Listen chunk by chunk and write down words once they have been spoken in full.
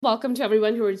Welcome to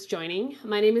everyone who is joining.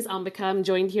 My name is Ambika. I'm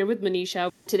joined here with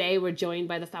Manisha. Today, we're joined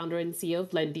by the founder and CEO of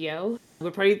Lendio.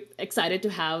 We're pretty excited to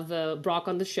have Brock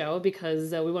on the show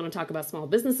because we want to talk about small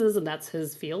businesses, and that's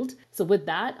his field. So, with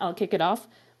that, I'll kick it off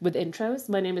with intros.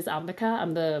 My name is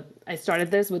Ambika. I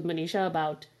started this with Manisha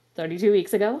about 32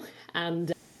 weeks ago,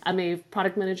 and I'm a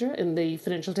product manager in the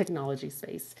financial technology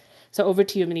space. So, over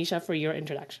to you, Manisha, for your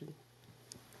introduction.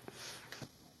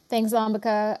 Thanks,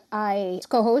 Ambika. I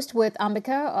co-host with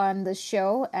Ambika on the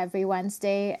show every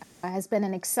Wednesday. It has been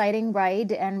an exciting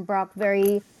ride, and Brock,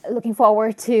 very looking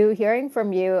forward to hearing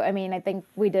from you. I mean, I think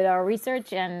we did our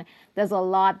research, and there's a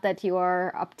lot that you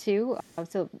are up to.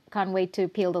 So can't wait to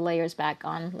peel the layers back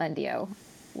on Lendio.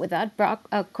 With that, Brock,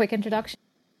 a quick introduction.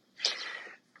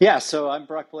 Yeah, so I'm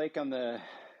Brock Blake. I'm the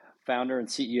founder and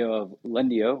CEO of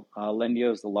Lendio.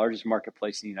 Lendio is the largest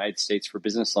marketplace in the United States for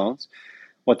business loans.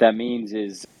 What that means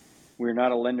is we're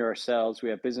not a lender ourselves. We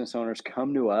have business owners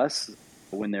come to us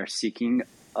when they're seeking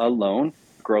a loan,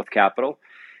 growth capital,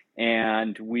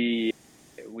 and we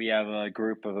have a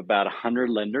group of about 100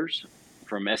 lenders,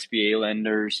 from SBA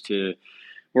lenders to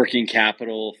working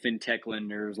capital, fintech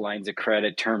lenders, lines of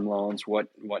credit, term loans,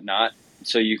 whatnot.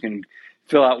 So you can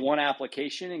fill out one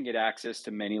application and get access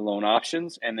to many loan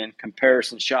options, and then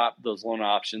comparison shop those loan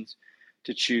options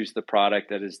to choose the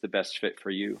product that is the best fit for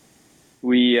you.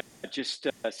 We just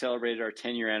celebrated our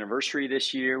 10-year anniversary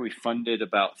this year. We funded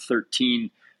about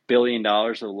 $13 billion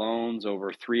of loans,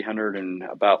 over 300 and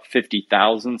about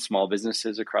 50,000 small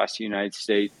businesses across the United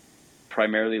States,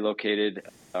 primarily located.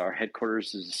 Our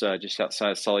headquarters is just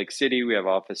outside of Salt Lake City. We have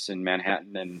office in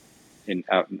Manhattan and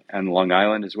out on Long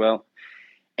Island as well.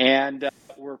 And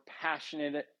we're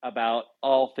passionate about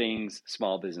all things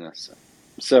small business.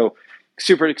 So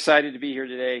super excited to be here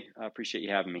today. I appreciate you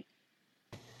having me.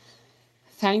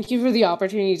 Thank you for the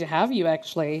opportunity to have you,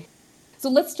 actually. So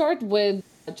let's start with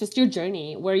just your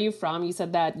journey. Where are you from? You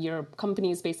said that your company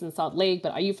is based in Salt Lake,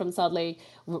 but are you from Salt Lake?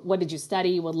 What did you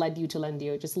study? What led you to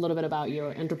Lendio? Just a little bit about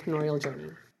your entrepreneurial journey.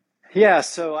 Yeah,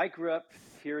 so I grew up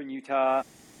here in Utah.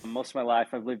 Most of my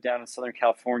life, I've lived down in Southern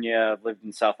California. I've lived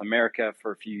in South America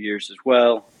for a few years as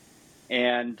well.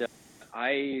 And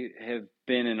I have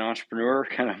been an entrepreneur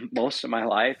kind of most of my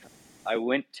life. I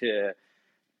went to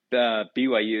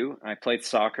BYU. I played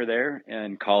soccer there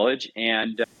in college.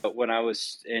 And when I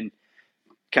was in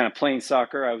kind of playing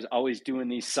soccer, I was always doing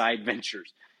these side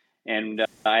ventures. And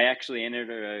I actually entered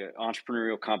an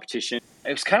entrepreneurial competition.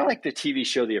 It was kind of like the TV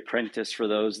show The Apprentice, for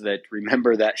those that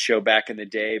remember that show back in the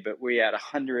day. But we had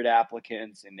 100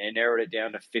 applicants, and they narrowed it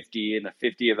down to 50. And the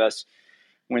 50 of us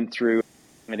went through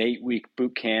an 8-week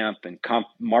boot camp and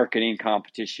marketing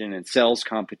competition and sales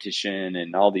competition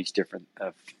and all these different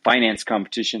finance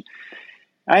competition.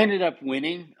 I ended up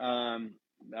winning. I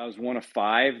was one of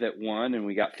 5 that won, and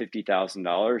we got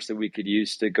 $50,000 that we could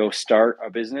use to go start a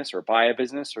business or buy a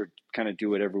business or kind of do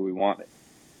whatever we wanted.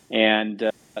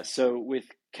 And so with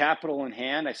capital in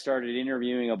hand, I started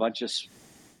interviewing a bunch of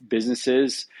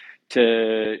businesses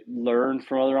to learn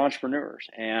from other entrepreneurs,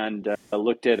 and I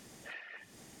looked at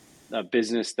a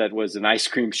business that was an ice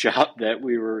cream shop that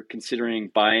we were considering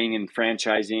buying and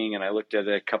franchising, and I looked at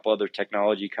a couple other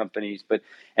technology companies. But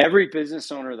every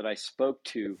business owner that I spoke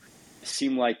to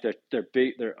seemed like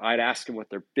I'd ask them what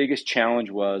their biggest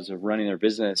challenge was of running their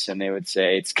business, and they would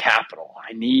say, it's capital.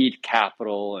 I need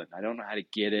capital, and I don't know how to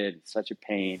get it. It's such a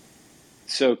pain.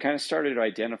 So kind of started to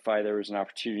identify there was an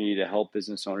opportunity to help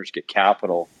business owners get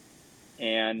capital.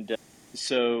 And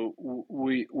so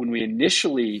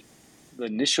the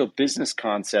initial business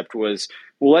concept was,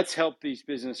 well, let's help these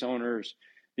business owners,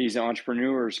 these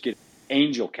entrepreneurs, get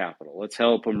angel capital. Let's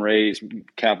help them raise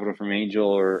capital from angel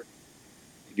or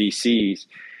VCs.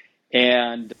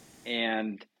 And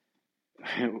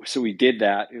so we did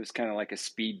that. It was kind of like a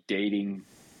speed dating,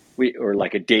 or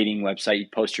like a dating website. You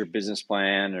post your business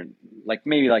plan, or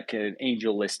maybe like an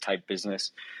angel list type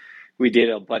business. We did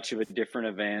a bunch of different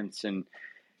events, and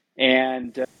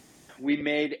we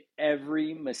made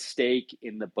every mistake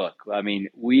in the book. I mean,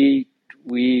 we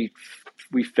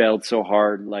failed so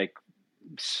hard, like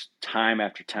time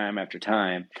after time after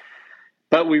time.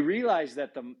 But we realized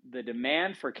that the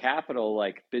demand for capital,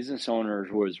 like business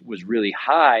owners, was really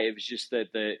high. It was just that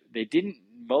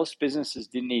most businesses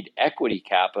didn't need equity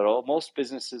capital. Most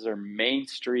businesses are main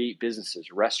street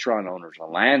businesses, restaurant owners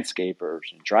and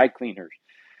landscapers and dry cleaners.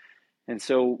 And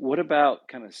so what about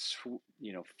kind of,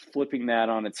 flipping that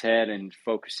on its head and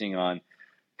focusing on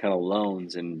kind of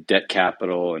loans and debt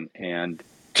capital? And it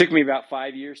took me about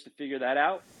 5 years to figure that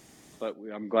out, but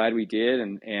I'm glad we did.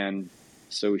 And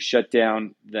so we shut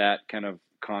down that kind of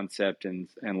concept and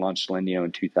launched Lendio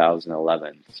in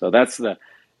 2011. So that's the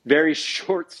very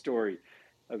short story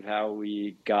of how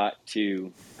we got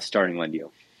to starting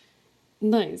Lendio.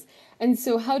 Nice. And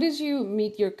so, how did you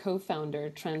meet your co-founder,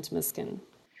 Trent Miskin?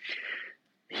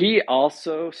 He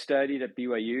also studied at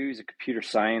BYU. He's a computer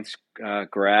science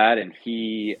grad, and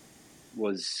he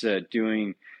was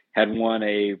had won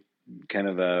a kind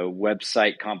of a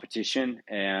website competition,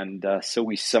 and so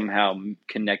we somehow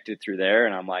connected through there.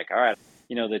 And I'm like, all right,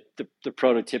 the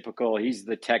prototypical. He's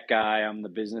the tech guy, I'm the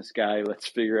business guy. Let's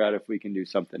figure out if we can do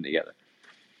something together.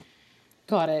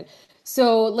 Got it.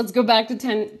 So let's go back to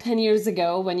 10 years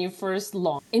ago when you first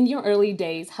launched. In your early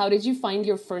days, how did you find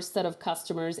your first set of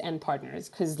customers and partners?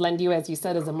 Because Lendio, as you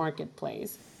said, is a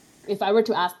marketplace. If I were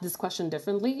to ask this question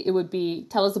differently, it would be,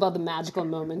 tell us about the magical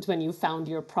moment when you found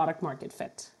your product market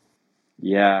fit.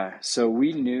 Yeah, so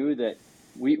we knew that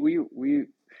we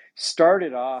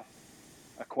started off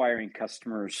acquiring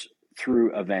customers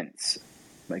through events.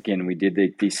 Again, we did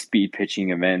these speed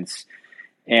pitching events,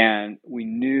 and we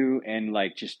knew, and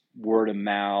like just word of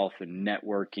mouth and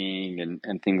networking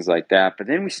and things like that. But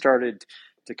then we started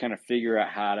to kind of figure out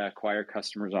how to acquire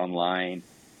customers online.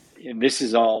 And this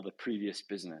is all the previous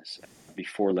business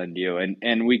before Lendio.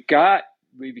 And we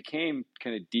became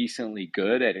kind of decently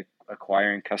good at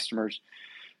acquiring customers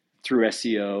through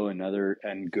SEO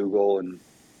and Google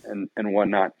and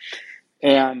whatnot.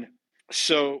 And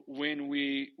so when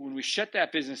we shut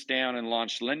that business down and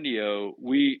launched Lendio,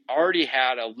 we already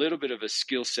had a little bit of a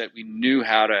skill set. We knew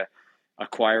how to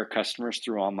acquire customers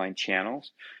through online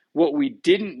channels. What we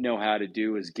didn't know how to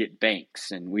do was get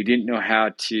banks, and we didn't know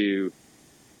how to,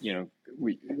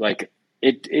 we like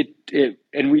it,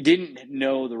 and we didn't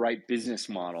know the right business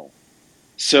model.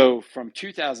 So from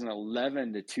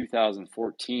 2011 to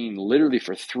 2014, literally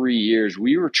for 3 years,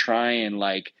 we were trying,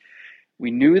 like, we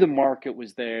knew the market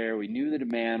was there, we knew the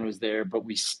demand was there, but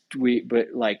we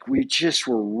just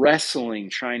were wrestling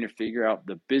trying to figure out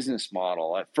the business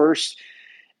model. At first,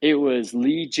 it was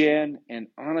lead gen, and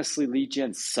honestly, lead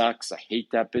gen sucks. I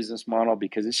hate that business model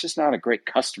because it's just not a great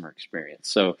customer experience.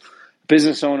 So, a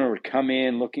business owner would come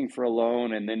in looking for a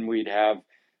loan, and then we'd have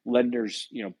lenders,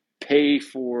 pay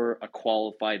for a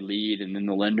qualified lead, and then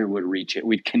the lender would reach it.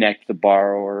 We'd connect the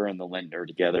borrower and the lender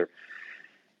together.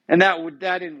 And that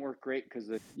didn't work great because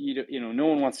no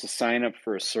one wants to sign up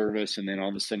for a service and then all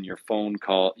of a sudden your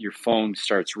phone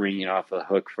starts ringing off the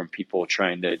hook from people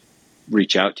trying to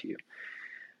reach out to you.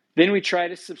 Then we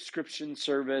tried a subscription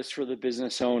service for the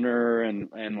business owner, and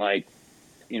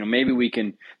maybe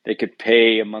they could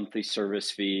pay a monthly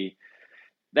service fee.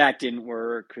 That didn't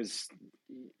work because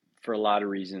for a lot of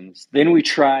reasons. Then we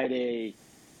tried a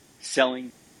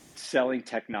selling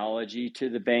technology to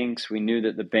the banks. We knew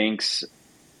that the banks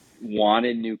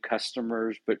wanted new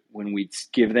customers, but when we'd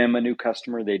give them a new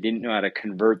customer, they didn't know how to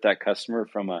convert that customer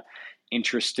from a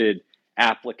interested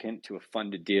applicant to a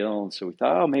funded deal. And so we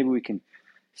thought, maybe we can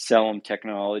sell them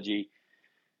technology.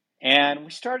 And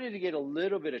we started to get a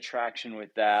little bit of traction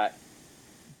with that,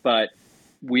 but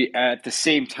at the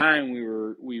same time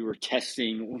we were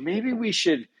testing, well, maybe we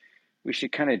should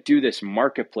kind of do this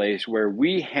marketplace where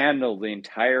we handle the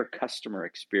entire customer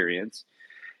experience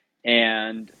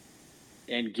and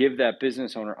give that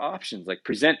business owner options, like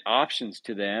present options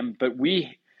to them, but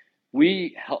we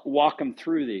help walk them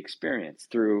through the experience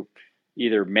through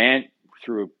either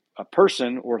through a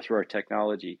person or through our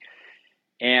technology.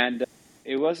 And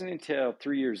it wasn't until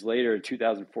 3 years later,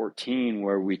 2014,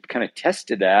 where we kind of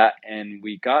tested that and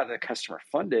we got the customer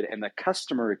funded, and the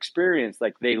customer experience,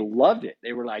 like, they loved it.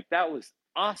 They were like, that was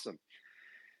awesome.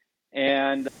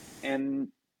 And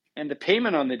the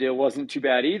payment on the deal wasn't too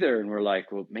bad either. And we're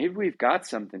like, well, maybe we've got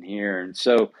something here. And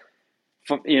so,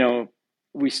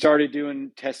 we started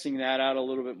testing that out a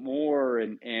little bit more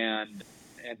and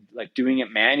like doing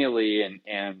it manually,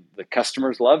 and the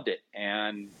customers loved it,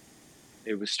 and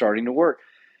it was starting to work.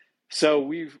 So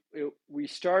we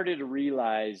started to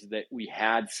realize that we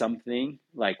had something.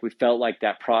 Like, we felt like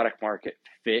that product market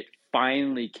fit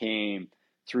finally came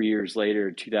 3 years later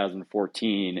in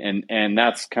 2014, and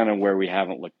that's kind of where we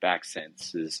haven't looked back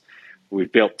since. Is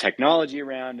we've built technology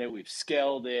around it, we've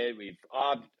scaled it, we've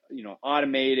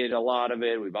automated a lot of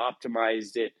it, we've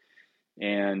optimized it,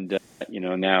 and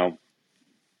now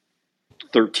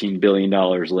 $13 billion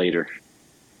later.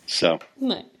 So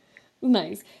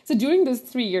nice. So during those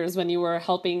 3 years when you were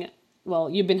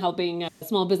you've been helping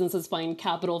small businesses find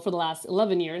capital for the last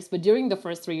 11 years, but during the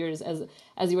first 3 years,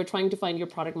 as you were trying to find your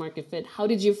product market fit, how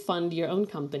did you fund your own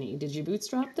company? Did you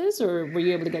bootstrap this, or were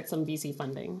you able to get some VC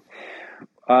funding?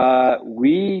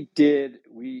 We did.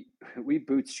 We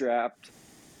bootstrapped.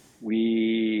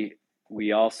 We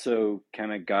also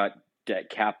kind of got debt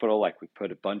capital, like we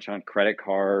put a bunch on credit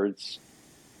cards.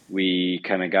 We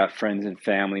kind of got friends and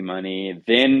family money.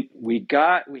 Then we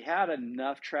had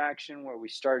enough traction where we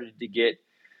started to get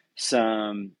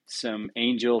some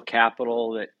angel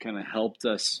capital that kind of helped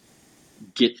us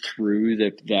get through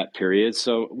that period.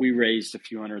 So we raised a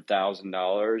few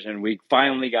 $100,000, and we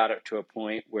finally got it to a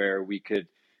point where we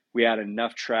had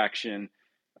enough traction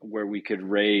where we could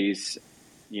raise,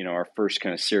 our first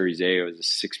kind of Series A was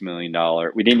a $6 million.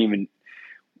 We didn't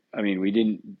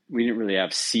really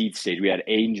have seed stage. We had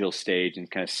angel stage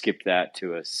and kind of skipped that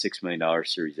to a $6 million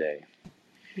Series A.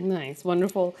 Nice,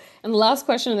 wonderful. And the last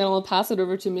question, and then I'll pass it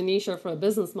over to Manisha for a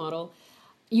business model.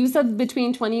 You said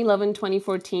between 2011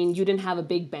 2014, you didn't have a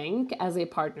big bank as a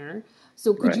partner.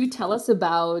 So could Right. you tell us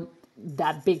about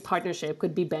that big partnership,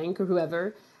 could be bank or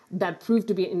whoever, that proved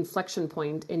to be an inflection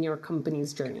point in your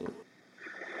company's journey?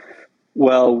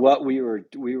 Well, what we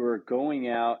were going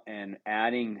out and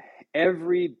adding,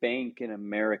 every bank in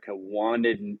America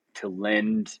wanted to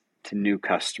lend to new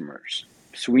customers.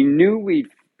 So we knew we'd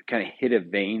kind of hit a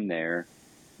vein there.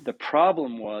 The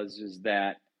problem is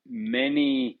that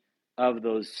many of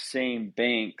those same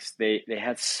banks, they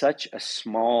had such a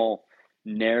small,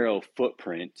 narrow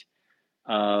footprint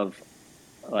of,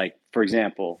 like, for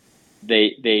example,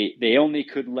 they only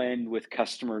could lend with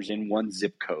customers in one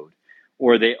zip code,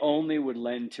 or they only would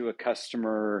lend to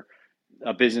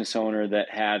a business owner that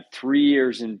had 3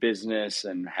 years in business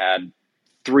and had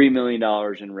 $3 million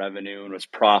in revenue and was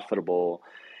profitable.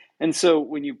 And so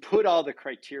when you put all the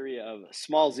criteria of a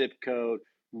small zip code,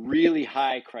 really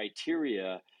high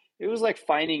criteria, it was like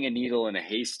finding a needle in a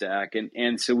haystack.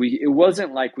 And so it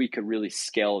wasn't like we could really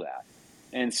scale that.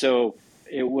 And so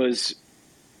it was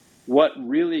what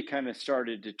really kind of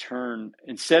started to turn,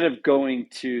 instead of going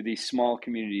to these small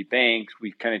community banks,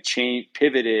 we kind of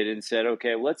pivoted and said,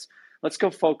 okay, let's go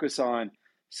focus on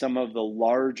some of the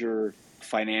larger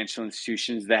financial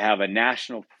institutions that have a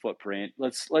national footprint.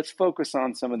 Let's focus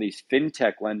on some of these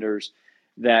fintech lenders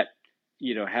that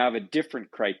have a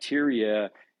different criteria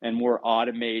and more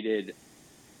automated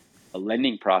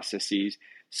lending processes.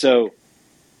 So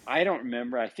I don't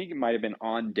remember. I think it might have been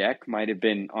On Deck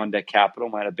Capital,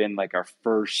 might have been like our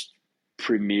first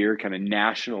premier kind of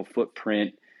national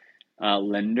footprint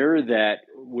lender that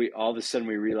all of a sudden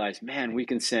we realized, man, we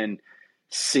can send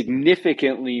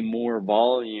significantly more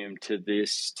volume to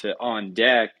On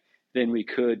Deck than we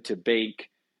could to bank,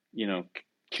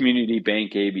 community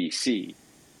bank ABC.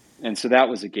 And so that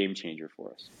was a game changer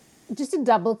for us. Just to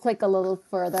double click a little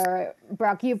further,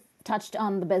 Brock, you've touched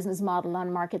on the business model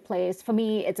on Marketplace. For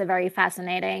me, it's a very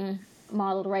fascinating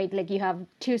model, right? Like you have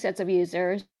two sets of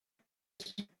users,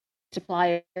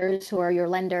 suppliers who are your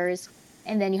lenders,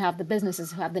 and then you have the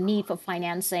businesses who have the need for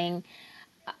financing.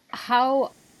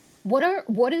 What are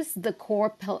the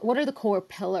core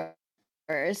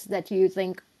pillars that you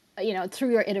think,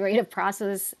 through your iterative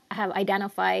process have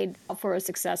identified for a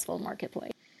successful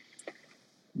marketplace?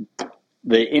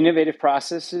 The innovative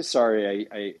processes, sorry,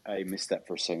 I missed that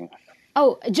for a second.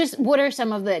 Oh, just what are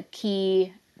some of the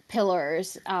key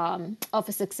pillars of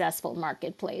a successful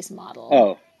marketplace model?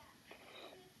 Oh,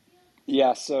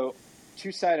 yeah. So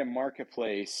two-sided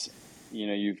marketplace,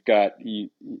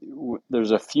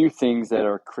 there's a few things that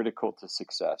are critical to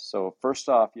success. So first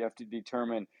off, you have to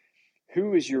determine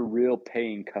who is your real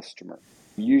paying customer.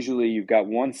 Usually you've got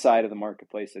one side of the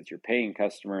marketplace that's your paying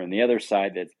customer and the other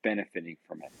side that's benefiting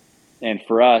from it. And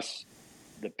for us,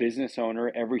 the business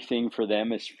owner, everything for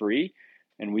them is free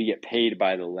and we get paid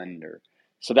by the lender.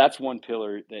 So that's one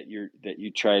pillar that you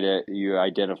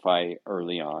identify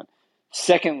early on.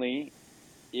 Secondly,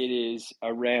 it is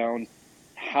around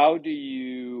how do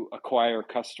you acquire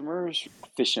customers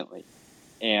efficiently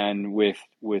and with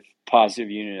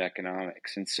positive unit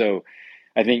economics. And so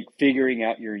I think figuring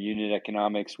out your unit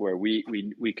economics where we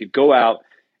could go out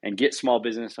and get small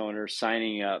business owners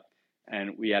signing up,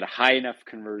 and we had a high enough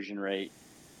conversion rate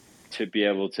to be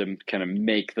able to kind of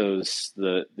make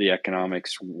the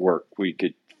economics work. We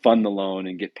could fund the loan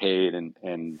and get paid,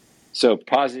 and so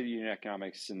positive unit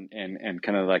economics and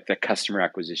kind of like the customer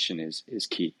acquisition is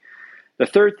key. The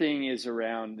third thing is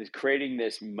around creating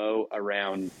this moat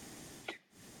around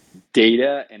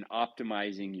data and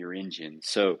optimizing your engine.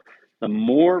 So the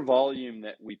more volume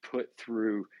that we put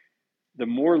through, the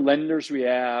more lenders we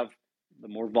have, the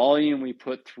more volume we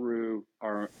put through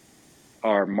our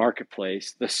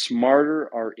marketplace, the smarter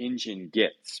our engine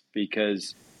gets,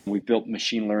 because we built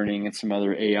machine learning and some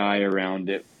other AI around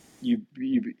it.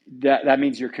 That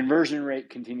means your conversion rate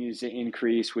continues to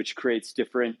increase, which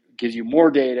gives you more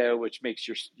data, which makes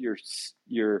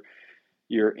your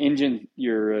engine,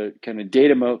 your kind of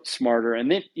data moat smarter. And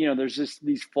then there's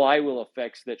these flywheel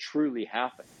effects that truly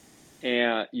happen.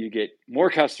 and you get more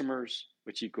customers,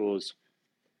 which equals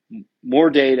more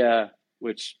data,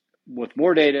 which with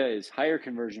more data is higher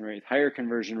conversion rate,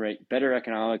 better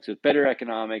economics. With better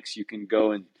economics, you can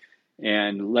go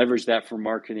and leverage that for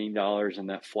marketing dollars, and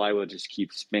that flywheel just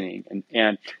keeps spinning.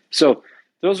 And so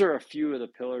those are a few of the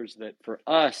pillars that for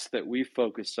us that we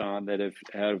focused on that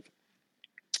have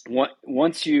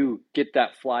once you get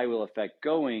that flywheel effect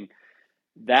going,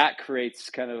 that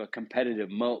creates kind of a competitive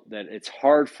moat that it's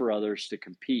hard for others to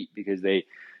compete because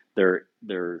their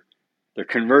their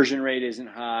conversion rate isn't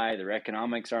high, their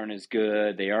economics aren't as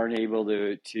good, they aren't able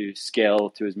to scale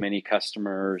to as many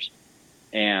customers,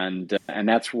 and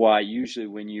that's why usually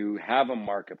when you have a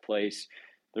marketplace,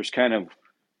 there's kind of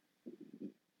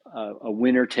a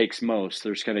winner takes most.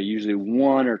 There's kind of usually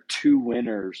one or two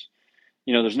winners.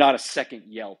 There's not a second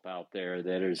Yelp out there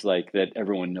that is like that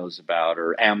everyone knows about,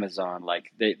 or Amazon.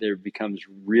 Like there becomes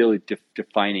really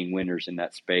defining winners in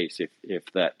that space if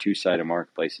that two-sided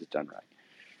marketplace is done right.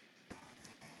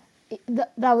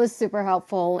 That was super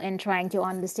helpful in trying to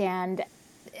understand.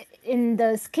 In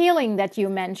the scaling that you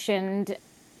mentioned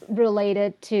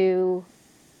related to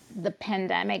the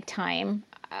pandemic time,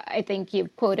 I think you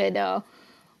quoted a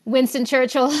Winston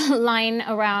Churchill line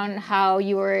around how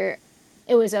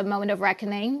it was a moment of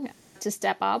reckoning to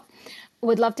step up.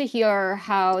 Would love to hear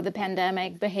how the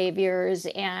pandemic behaviors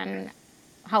and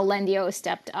how Lendio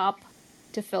stepped up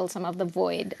to fill some of the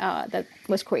void that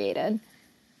was created.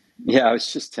 Yeah, I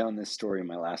was just telling this story in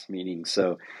my last meeting.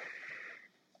 So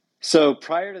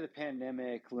prior to the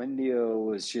pandemic, Lendio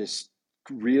was just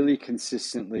really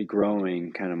consistently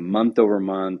growing kind of month over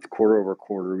month, quarter over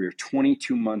quarter. We were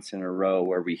 22 months in a row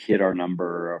where we hit our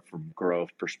number from growth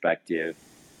perspective.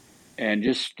 And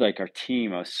just like our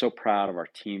team, I was so proud of our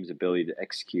team's ability to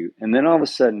execute. And then all of a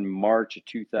sudden, March of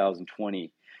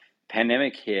 2020,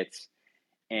 pandemic hits,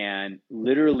 and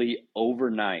literally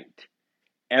overnight,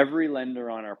 every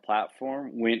lender on our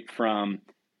platform went from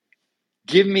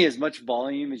give me as much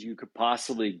volume as you could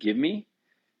possibly give me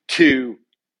to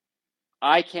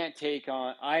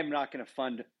I'm not going to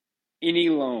fund any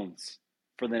loans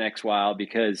for the next while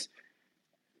because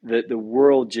the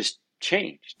world just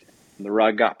changed. The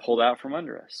rug got pulled out from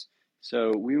under us.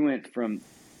 So we went from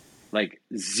like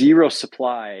zero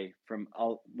supply, from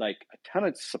like a ton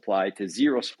of supply to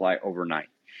zero supply overnight.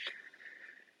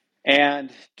 And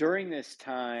during this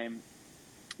time,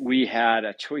 we had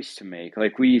a choice to make.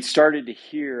 Like we started to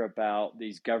hear about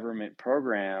these government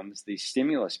programs, these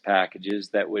stimulus packages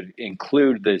that would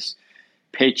include this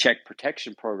Paycheck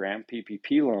Protection Program,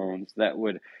 PPP loans, that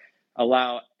would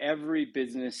allow every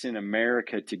business in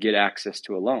America to get access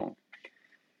to a loan.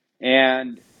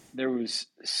 And there was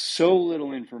so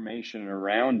little information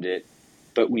around it,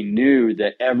 but we knew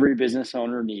that every business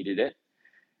owner needed it.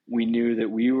 We knew that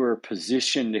we were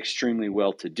positioned extremely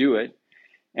well to do it.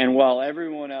 And while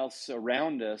everyone else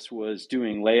around us was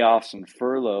doing layoffs and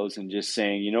furloughs and just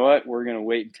saying, you know what, we're going to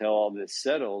wait until all this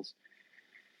settles,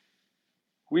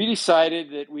 we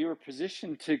decided that we were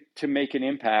positioned to make an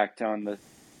impact on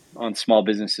small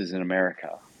businesses in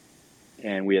America.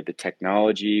 And we had the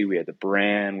technology, we had the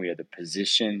brand, we had the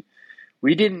position.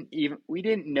 We didn't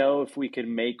know if we could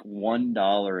make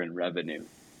 $1 in revenue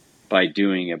by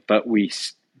doing it, but we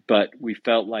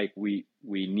felt like we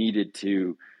needed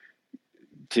to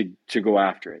go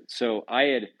after it. So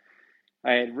I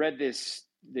had read this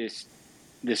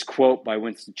quote by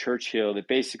Winston Churchill that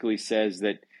basically says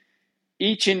that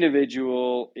each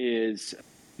individual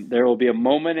there will be a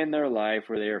moment in their life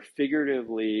where they are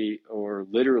figuratively or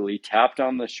literally tapped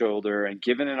on the shoulder and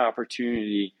given an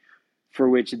opportunity for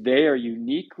which they are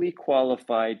uniquely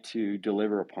qualified to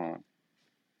deliver upon.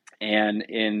 And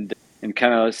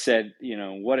kind of said,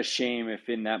 what a shame if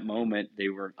in that moment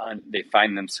they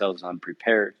find themselves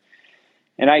unprepared.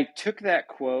 And I took that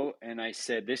quote and I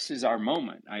said, this is our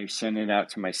moment. I sent it out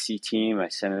to my C team. I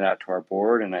sent it out to our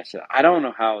board, and I said, I don't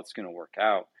know how it's going to work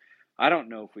out. I don't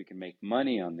know if we can make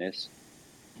money on this,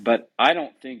 but I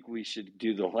don't think we should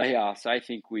do the layoffs. I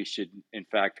think we should, in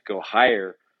fact, go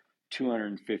hire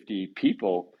 250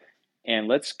 people, and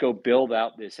let's go build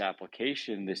out this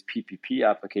application, this PPP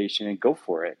application, and go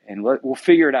for it. And we'll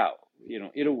figure it out.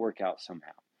 It'll work out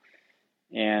somehow.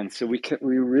 And so we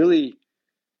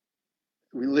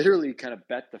literally kind of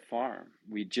bet the farm.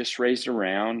 We just raised a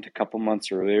round a couple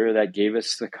months earlier that gave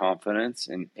us the confidence,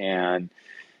 and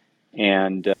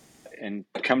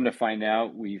come to find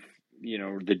out,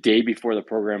 the day before the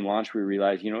program launched, we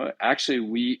realized, actually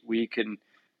we can.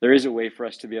 There is a way for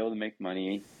us to be able to make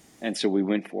money, and so we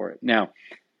went for it. Now,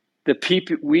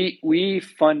 we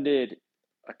funded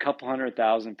a couple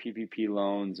 100,000 PPP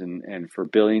loans and for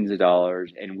billions of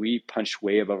dollars, and we punched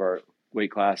way above our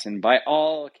weight class. And by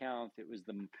all accounts, it was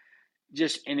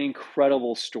just an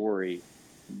incredible story.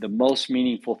 The most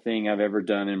meaningful thing I've ever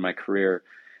done in my career.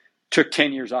 Took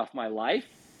 10 years off my life.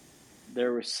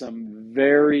 There were some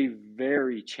very,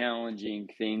 very challenging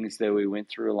things that we went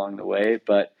through along the way,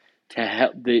 but to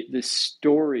help the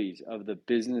stories of the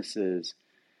businesses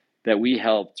that we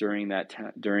helped during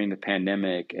the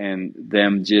pandemic, and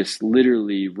them just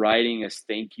literally writing us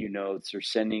thank you notes or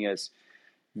sending us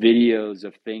videos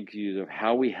of thank yous of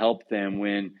how we helped them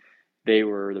when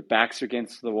their backs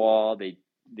against the wall, they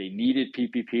needed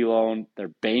PPP loan, their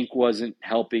bank wasn't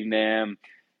helping them.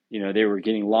 They were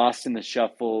getting lost in the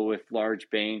shuffle with large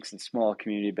banks and small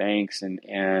community banks,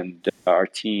 and our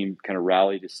team kind of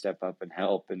rallied to step up and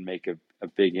help and make a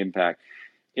big impact.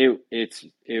 It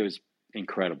was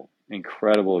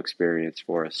incredible experience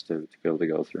for us to be able to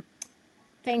go through.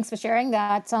 Thanks for sharing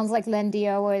that. Sounds like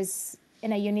Lendio was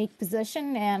in a unique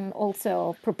position and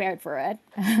also prepared for it.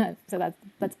 So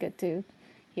that's good to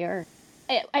hear.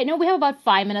 I know we have about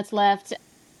 5 minutes left.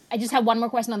 I just have one more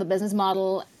question on the business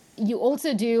model. You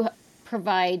also do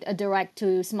provide a direct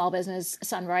to small business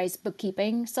Sunrise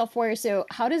bookkeeping software. So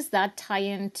how does that tie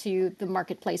into the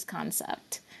marketplace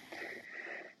concept?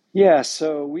 Yeah,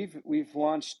 so we've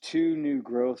launched 2 new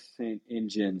growth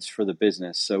engines for the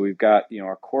business. So we've got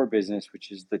our core business, which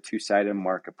is the two-sided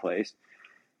marketplace,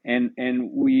 and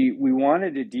we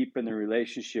wanted to deepen the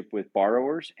relationship with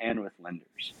borrowers and with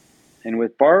lenders. And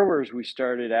with borrowers, we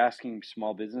started asking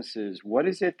small businesses, what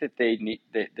is it that they need,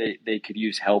 that they could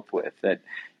use help with, that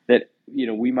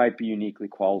we might be uniquely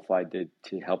qualified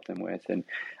to help them with. And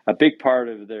a big part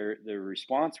of their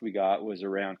response we got was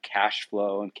around cash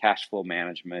flow and cash flow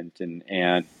management,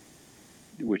 and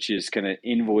which is kind of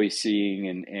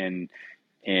invoicing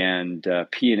and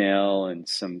P&L and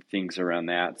some things around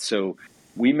that. So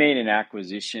we made an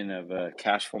acquisition of a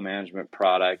cash flow management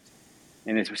product.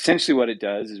 And it's essentially what it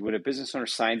does is when a business owner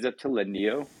signs up to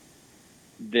Lendio,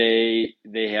 they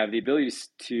have the ability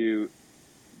to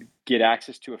get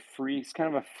access to it's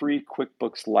kind of a free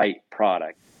QuickBooks Lite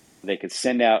product. They can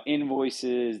send out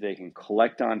invoices, they can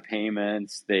collect on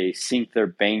payments, they sync their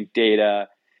bank data.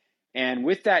 And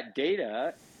with that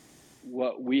data,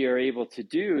 what we are able to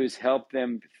do is help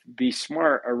them be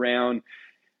smart around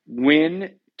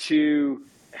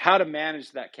how to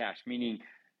manage that cash, meaning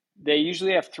they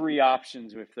usually have 3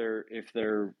 options if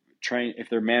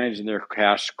they're managing their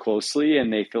cash closely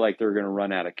and they feel like they're going to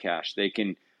run out of cash. They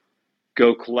can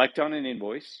go collect on an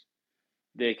invoice,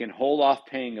 they can hold off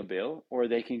paying a bill, or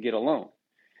they can get a loan.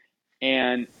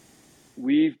 And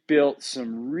we've built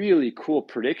some really cool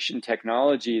prediction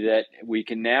technology that we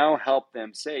can now help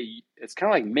them say, it's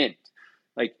kind of like Mint.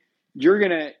 Like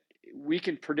we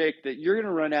can predict that you're going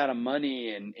to run out of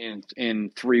money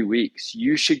in 3 weeks.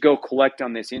 You should go collect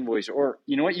on this invoice, or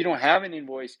you know what? You don't have an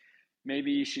invoice.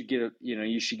 Maybe you should get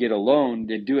a loan.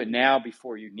 Then do it now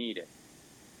before you need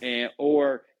it.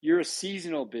 Or you're a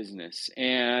seasonal business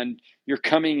and you're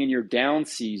coming in your down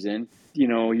season.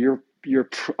 You're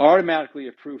automatically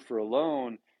approved for a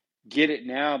loan. Get it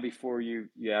now before you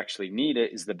actually need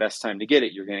it is the best time to get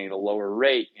it. You're going to get a lower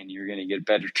rate and you're going to get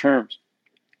better terms.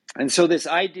 And so this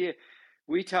idea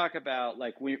we talk about,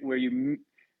 like the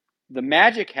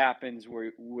magic happens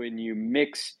when you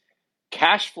mix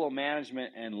cash flow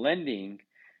management and lending,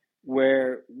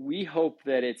 where we hope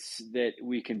that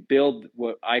we can build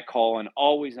what I call an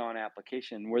always on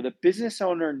application, where the business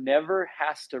owner never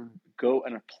has to go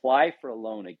and apply for a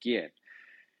loan again.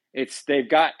 They've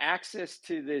got access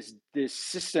to this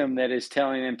system that is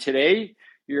telling them today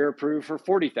you're approved for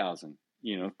 $40,000.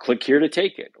 Click here to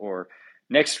take it, or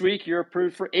next week you're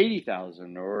approved for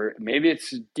 $80,000, or maybe it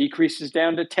decreases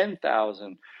down to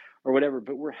 $10,000 or whatever.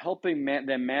 But we're helping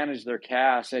them manage their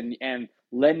cash, and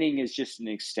lending is just an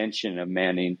extension of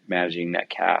managing that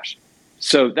cash.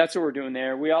 So that's what we're doing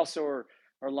there. We also are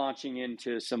launching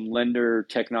into some lender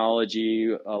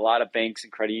technology. A lot of banks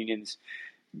and credit unions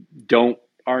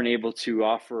aren't able to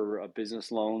offer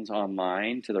business loans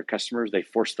online to their customers. They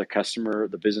force the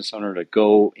business owner to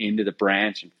go into the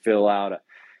branch and fill out a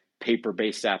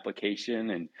paper-based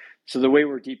application. And so the way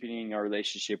we're deepening our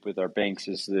relationship with our banks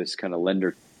is this kind of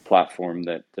lender platform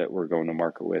that we're going to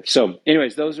market with. So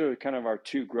anyways, those are kind of our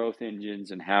 2 growth engines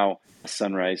and how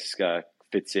Sunrise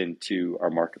fits into our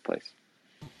marketplace.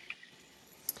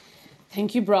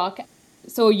 Thank you, Brock.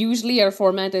 So usually our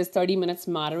format is 30 minutes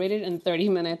moderated and 30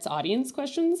 minutes audience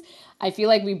questions. I feel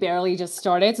like we barely just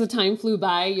started, so time flew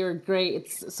by. You're great.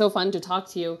 It's so fun to talk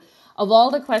to you. Of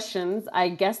all the questions, I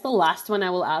guess the last one I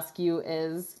will ask you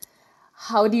is,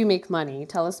 how do you make money?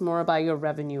 Tell us more about your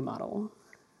revenue model.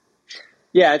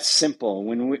 Yeah, it's simple.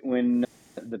 When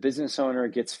the business owner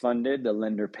gets funded, the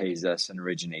lender pays us an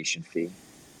origination fee.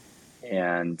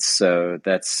 And so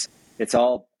it's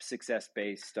all success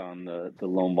based on the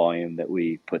loan volume that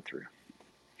we put through.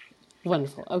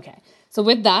 Wonderful. Okay. So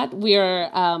with that, we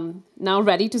are now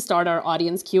ready to start our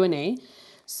audience Q&A.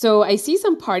 So I see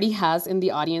some party hats in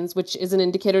the audience, which is an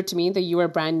indicator to me that you are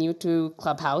brand new to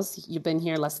Clubhouse. You've been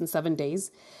here less than 7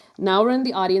 days. Now we're in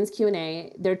the audience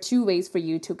Q&A. There are two ways for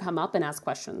you to come up and ask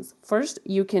questions. First,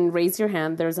 you can raise your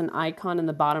hand. There's an icon in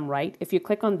the bottom right. If you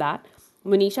click on that,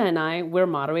 Manisha and I, we're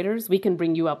moderators. We can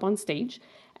bring you up on stage.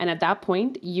 And at that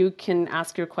point, you can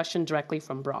ask your question directly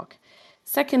from Brock.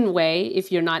 Second way,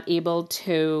 if you're not able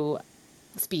to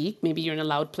speak, maybe you're in a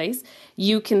loud place,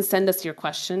 you can send us your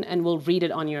question and we'll read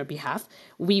it on your behalf.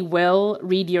 We will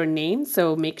read your name,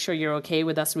 so make sure you're okay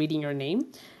with us reading your name.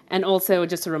 And also,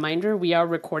 just a reminder, we are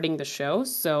recording the show,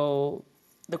 so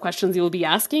the questions you will be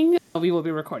asking, we will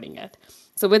be recording it.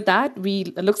 So with that,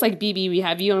 it looks like BB, we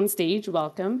have you on stage.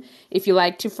 Welcome. If you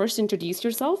like to first introduce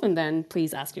yourself and then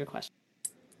please ask your question.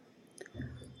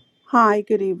 Hi,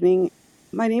 good evening.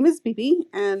 My name is Bibi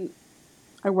and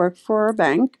I work for a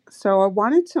bank. So I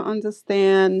wanted to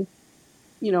understand,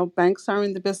 banks are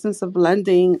in the business of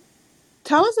lending.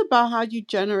 Tell us about how you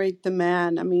generate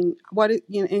demand. I mean,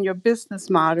 in your business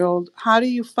model, how do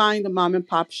you find the mom and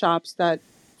pop shops that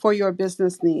for your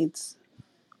business needs?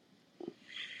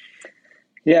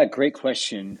 Yeah, great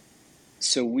question.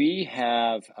 So we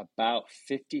have about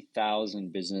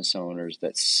 50,000 business owners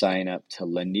that sign up to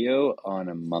Lendio on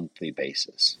a monthly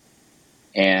basis.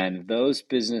 And those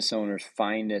business owners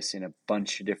find us in a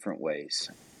bunch of different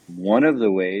ways. One of the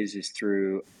ways is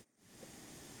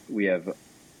we have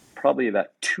probably about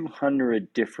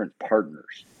 200 different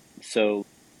partners. So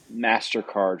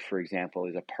MasterCard, for example,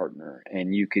 is a partner,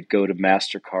 and you could go to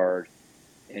MasterCard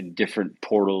in different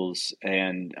portals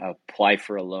and apply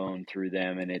for a loan through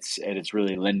them, and it's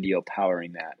really Lendio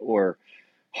powering that, or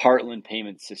Heartland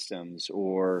Payment Systems,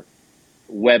 or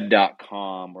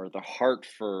Web.com, or the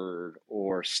Hartford,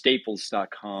 or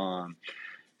Staples.com.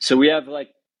 So we have a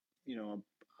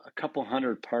couple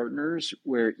hundred partners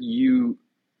where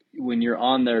when you're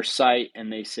on their site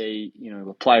and they say,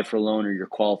 apply for a loan or you're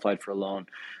qualified for a loan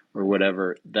or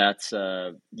whatever, that's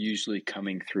usually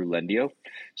coming through Lendio.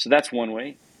 So that's one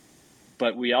way.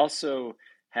 But we also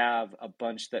have a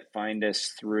bunch that find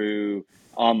us through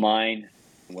online,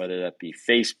 whether that be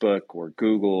Facebook or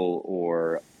Google,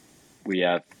 or we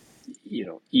have,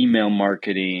 email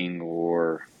marketing,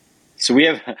 so we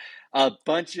have a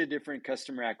bunch of different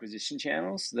customer acquisition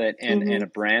channels and a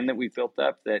brand that we've built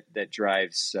up that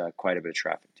drives quite a bit of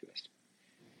traffic to us.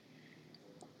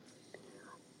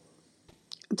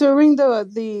 During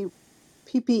the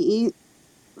PPE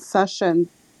session,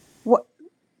 what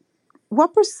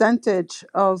percentage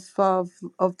of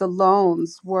the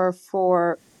loans were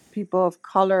for people of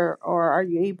color, or are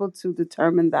you able to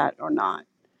determine that or not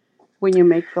when you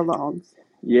make the loans?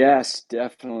 Yes,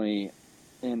 definitely.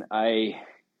 And I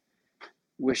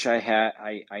wish I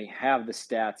have the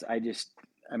stats. I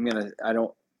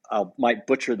might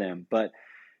butcher them, but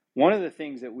one of the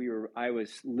things that I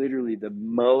was literally the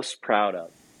most proud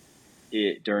of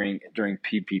during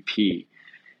PPP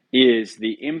is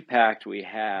the impact we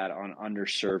had on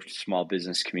underserved small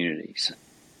business communities,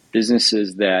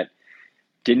 businesses that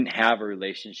didn't have a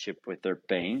relationship with their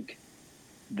bank,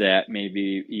 that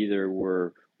maybe either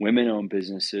were women-owned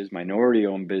businesses,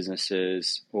 minority-owned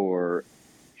businesses, or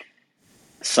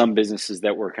some businesses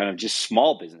that were kind of just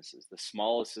small businesses, the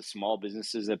smallest of small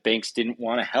businesses that banks didn't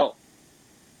want to help.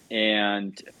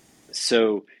 And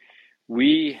so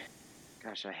I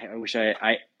wish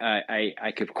I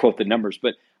could quote the numbers,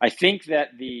 but I think that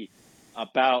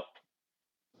about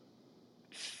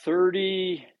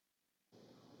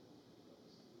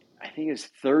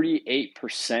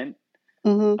 38%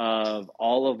 of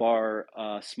all of our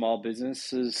small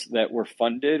businesses that were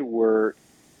funded were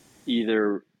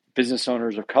either business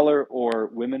owners of color or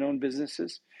women-owned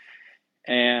businesses.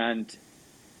 And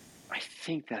I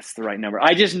think that's the right number.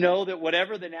 I just know that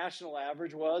whatever the national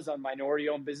average was on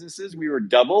minority-owned businesses, we were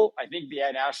double. I think the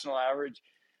national average,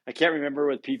 I can't remember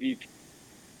with PPP.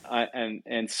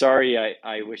 And sorry,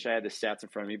 I wish I had the stats in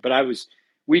front of me, but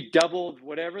we doubled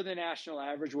whatever the national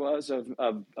average was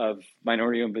of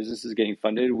minority-owned businesses getting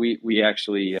funded. We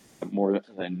actually more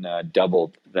than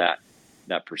doubled that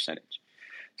percentage.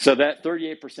 So that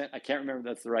 38%, I can't remember if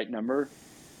that's the right number,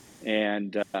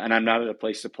 and I'm not at a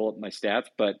place to pull up my stats,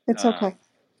 but it's okay.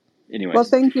 Anyways. Well,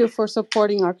 thank you for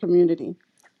supporting our community.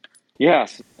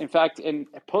 Yes, in fact, in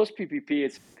post PPP,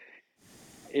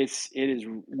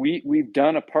 we've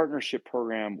done a partnership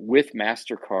program with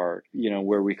MasterCard,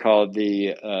 where we call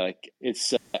it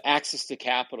it's access to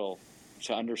capital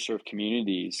to underserved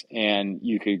communities, and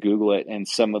you could Google it, and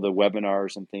some of the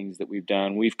webinars and things that we've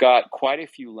done. We've got quite a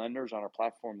few lenders on our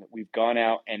platform that we've gone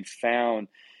out and found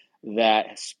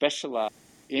that specialize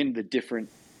in the different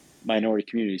minority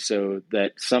communities. So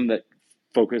that some that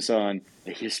focus on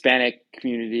the Hispanic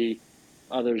community,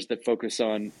 others that focus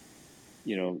on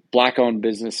Black-owned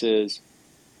businesses.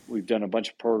 We've done a bunch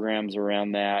of programs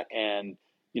around that, and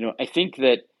I think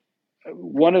that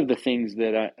one of the things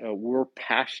that we're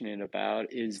passionate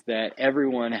about is that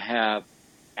everyone have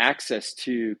access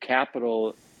to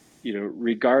capital,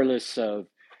 regardless of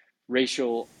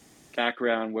racial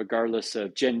background, regardless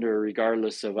of gender,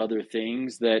 regardless of other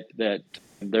things, that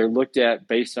they're looked at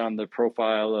based on the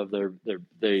profile of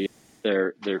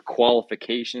their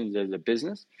qualifications as a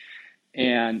business,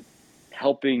 and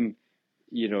helping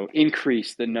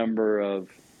increase the number of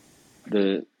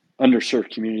the underserved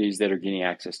communities that are getting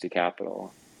access to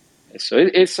capital. So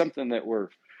it's something that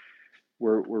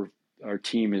our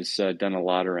team has done a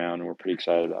lot around, and we're pretty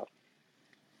excited about.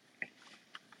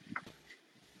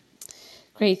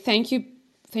 Great, thank you,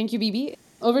 Bibi.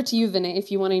 Over to you, Vinay,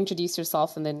 if you want to introduce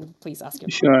yourself, and then please ask your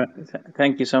question. Sure.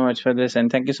 Thank you so much for this,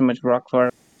 and thank you so much, Brock,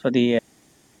 for the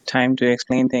time to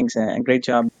explain things. And great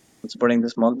job supporting the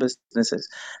small businesses.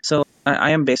 So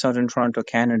I am based out in Toronto,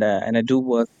 Canada, and I do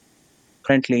work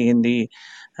currently in the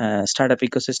startup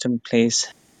ecosystem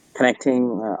place,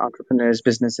 connecting entrepreneurs,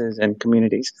 businesses, and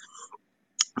communities,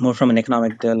 more from an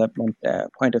economic development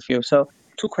point of view. So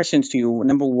 2 questions to you.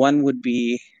 Number one would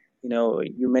be,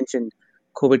 you mentioned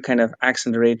COVID kind of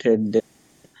accelerated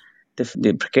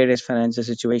the precarious financial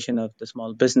situation of the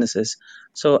small businesses.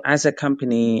 So as a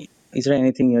company, is there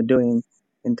anything you're doing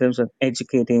in terms of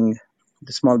educating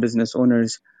the small business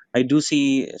owners? I do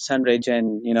see Sunridge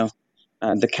and,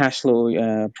 the cash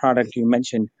flow product you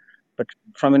mentioned, but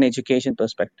from an education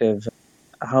perspective,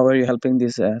 how are you helping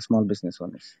these small business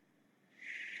owners?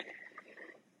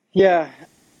 Yeah,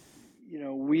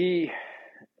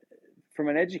 from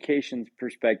an education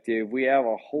perspective, we have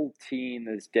a whole team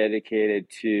that's dedicated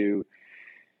to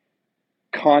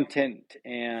content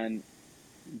and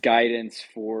guidance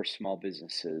for small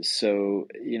businesses. So,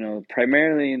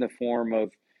 primarily in the form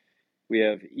of, we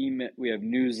have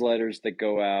newsletters that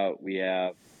go out, we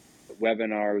have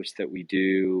webinars that we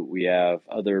do, we have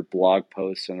other blog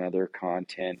posts and other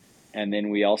content, and then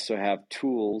we also have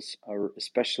tools,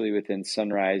 especially within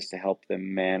Sunrise, to help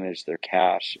them manage their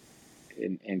cash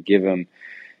and give them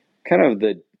kind of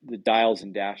the dials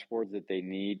and dashboards that they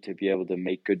need to be able to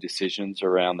make good decisions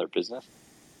around their business.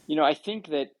 I think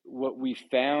that what we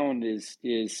found is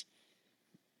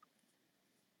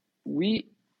we,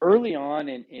 early on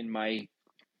in my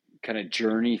kind of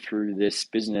journey through this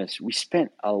business, we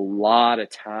spent a lot of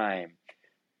time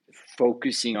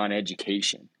focusing on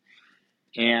education.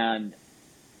 And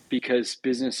because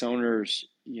business owners,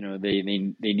 they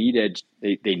need it.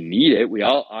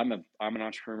 I'm an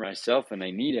entrepreneur myself, and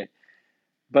I need it.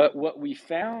 But what we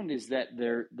found is that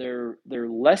they're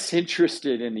less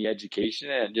interested in the education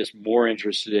and just more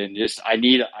interested in I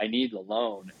need a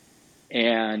loan.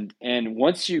 And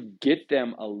once you get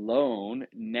them a loan,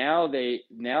 now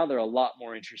they're a lot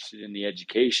more interested in the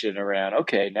education around,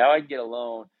 okay, now I get a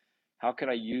loan. How can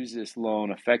I use this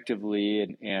loan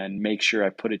effectively and make sure I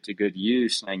put it to good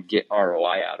use and get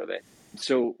ROI out of it?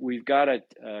 So we've got a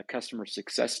customer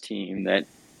success team that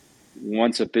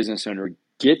once a business owner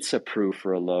gets approved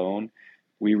for a loan,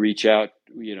 we reach out,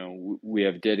 we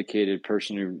have a dedicated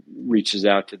person who reaches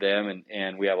out to them,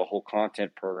 and we have a whole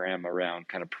content program around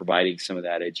kind of providing some of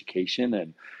that education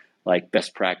and like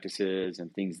best practices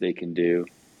and things they can do.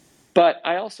 But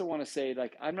I also want to say,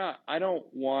 like, I don't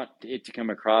want it to come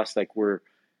across like we're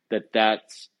the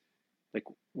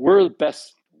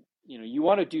best. You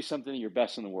want to do something that you're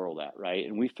best in the world at, right?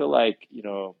 And we feel like,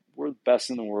 we're the best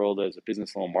in the world as a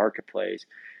business loan marketplace.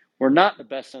 We're not the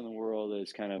best in the world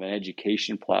as kind of an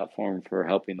education platform for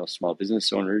helping those small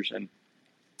business owners.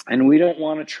 And we don't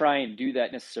want to try and do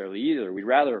that necessarily either. We'd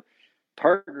rather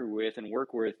partner with and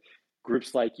work with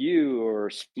groups like you or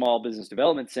small business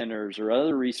development centers or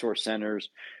other resource centers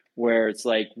where it's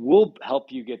like, we'll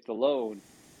help you get the loan.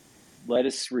 Let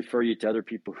us refer you to other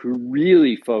people who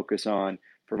really focus on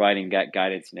providing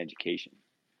guidance and education.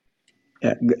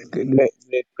 Yeah,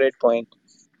 great point,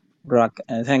 Brock.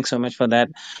 Thanks so much for that.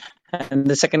 And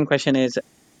the second question is,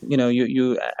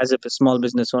 you as a small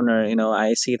business owner,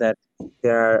 I see that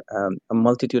there are a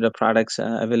multitude of products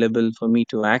available for me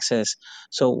to access.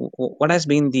 So what has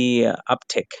been the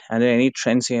uptick? Are there any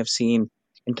trends you have seen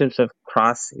in terms of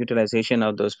cross utilization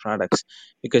of those products.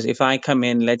 Because if I come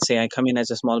in, let's say I come in as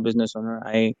a small business owner,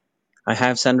 I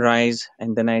have Sunrise,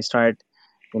 and then I start,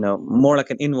 more like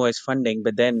an invoice funding.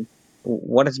 But then,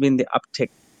 what has been the uptick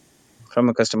from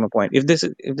a customer point? If this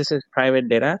is private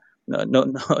data, no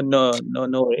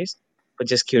worries. But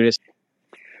just curious.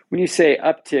 When you say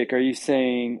uptick, are you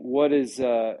saying what is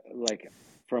like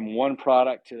from one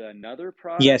product to another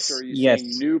product, or Yes, are you saying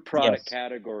yes, new product yes.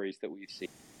 categories that we've seen?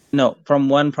 No, from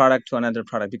one product to another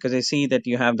product, because I see that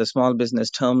you have the small business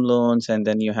term loans, and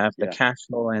then you have the Yeah. cash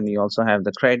flow, and you also have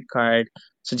the credit card.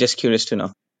 So just curious to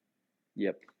know.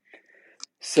 Yep.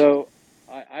 So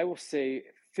I will say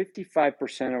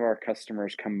 55% of our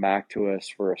customers come back to us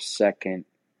for a second,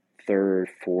 third,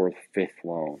 fourth, fifth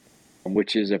loan,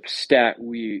 which is a stat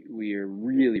we are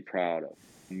really proud of,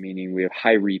 meaning we have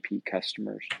high repeat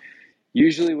customers.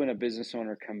 Usually when a business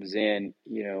owner comes in,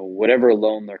 whatever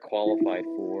loan they're qualified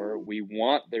for, we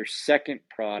want their second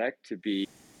product to be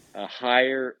a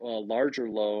larger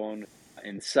loan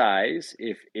in size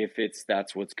if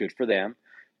that's what's good for them,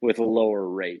 with a lower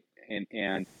rate.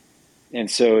 And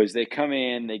so as they come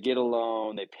in, they get a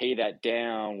loan, they pay that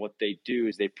down. What they do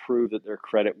is they prove that their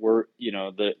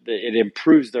it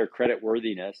improves their credit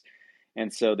worthiness,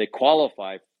 and so they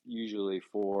qualify usually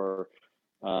for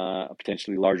a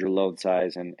potentially larger loan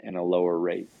size and a lower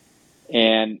rate.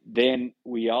 And then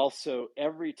we also,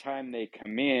 every time they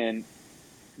come in,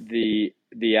 the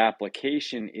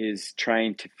application is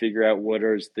trying to figure out what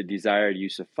is the desired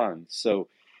use of funds. So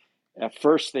at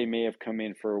first, they may have come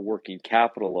in for a working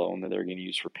capital loan that they're going to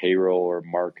use for payroll or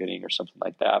marketing or something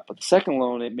like that. But the second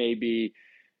loan, it may be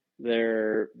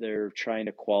they're trying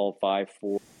to qualify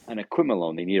for an equipment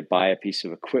loan. They need to buy a piece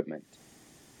of equipment.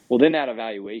 Well, then that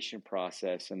evaluation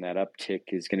process and that uptick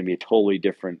is going to be a totally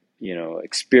different,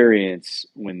 experience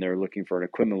when they're looking for an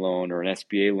equipment loan or an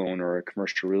SBA loan or a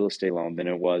commercial real estate loan than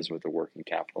it was with a working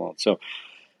capital loan. So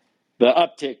the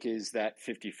uptick is that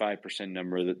 55%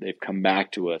 number that they've come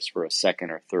back to us for a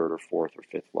second or third or fourth or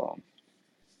fifth loan.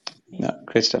 Yeah,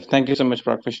 great stuff. Thank you so much,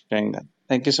 Brock, for sharing that.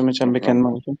 Thank you so much, No Ambika and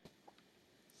problem. Monica.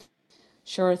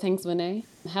 Sure, thanks, Vinay.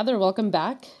 Heather, welcome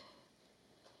back.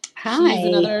 She's Hi.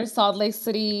 another Salt Lake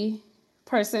City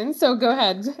person. So go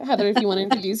ahead, Heather, if you want to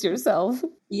introduce yourself.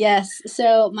 Yes.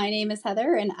 So my name is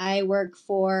Heather, and I work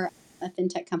for a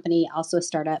fintech company, also a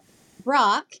startup.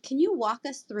 Brock, can you walk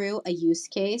us through a use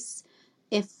case?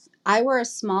 If I were a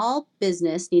small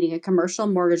business needing a commercial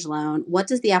mortgage loan, what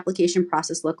does the application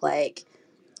process look like?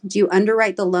 Do you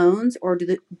underwrite the loans, or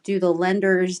do the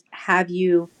lenders have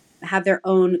their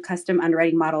own custom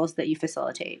underwriting models that you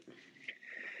facilitate?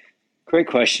 Great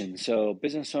question. So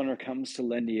business owner comes to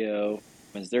Lendio.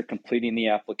 As they're completing the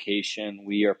application,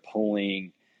 we are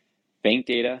pulling bank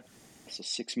data, so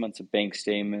 6 months of bank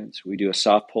statements. We do a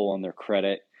soft pull on their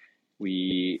credit.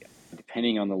 We,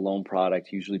 depending on the loan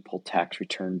product, usually pull tax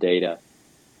return data,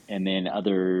 and then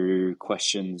other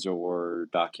questions or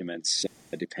documents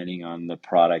depending on the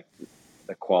product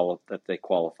that they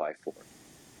qualify for.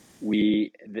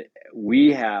 We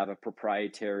have a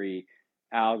proprietary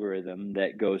algorithm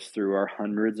that goes through our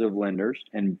hundreds of lenders,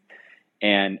 and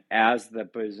as the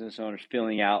business owner is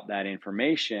filling out that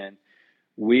information,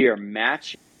 we are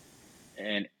matching,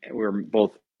 and we're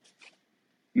both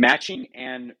matching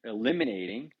and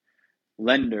eliminating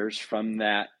lenders from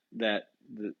the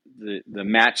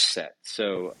match set.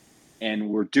 So, and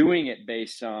we're doing it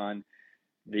based on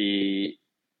the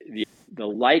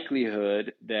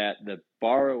likelihood that the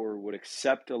borrower would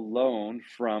accept a loan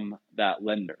from that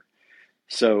lender.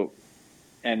 So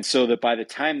that by the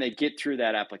time they get through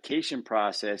that application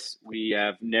process, we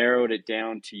have narrowed it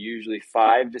down to usually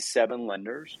 5 to 7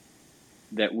 lenders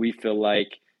that we feel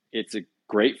like it's a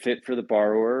great fit for the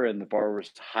borrower, and the borrower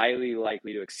is highly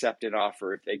likely to accept an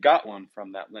offer if they got one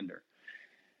from that lender.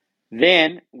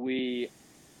 Then we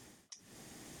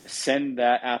send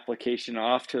that application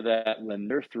off to that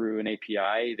lender through an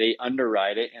API. They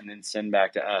underwrite it and then send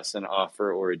back to us an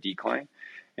offer or a decline.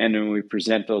 And then we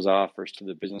present those offers to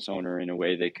the business owner in a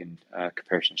way they can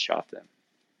comparison shop them.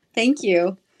 Thank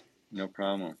you. No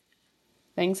problem.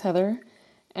 Thanks, Heather.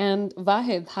 And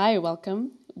Vahid, hi,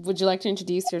 welcome. Would you like to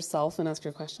introduce yourself and ask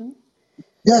your question?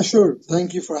 Yeah, sure.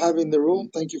 Thank you for having the room.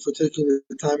 Thank you for taking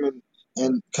the time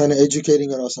and kind of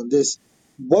educating us on this.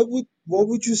 What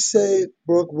would you say,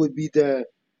 Brooke, would be the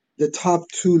top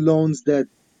 2 loans that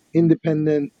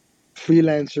independent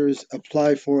freelancers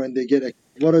apply for and they get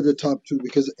what are the top 2?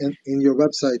 Because in your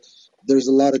website there's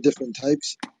a lot of different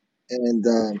types, and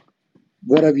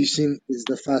what have you seen is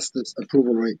the fastest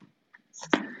approval rate?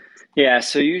 Yeah,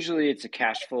 so usually it's a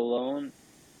cash flow loan,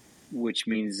 which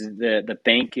means the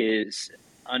bank is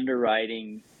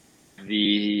underwriting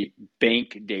the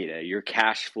bank data, your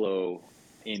cash flow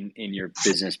in your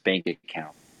business bank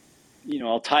account.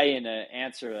 I'll tie in an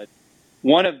answer.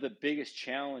 One of the biggest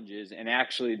challenges, and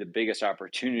actually the biggest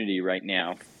opportunity right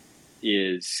now,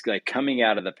 is like coming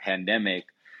out of the pandemic.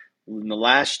 In the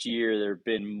last year, there have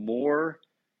been more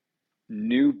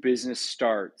new business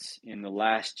starts in the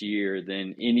last year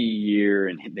than any year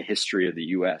in the history of the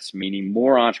US, meaning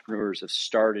more entrepreneurs have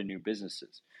started new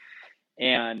businesses.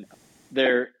 And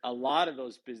a lot of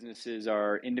those businesses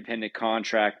are independent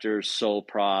contractors, sole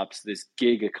props, this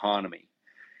gig economy.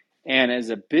 And as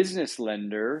a business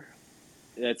lender,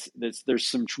 there's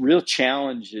some real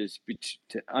challenges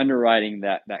to underwriting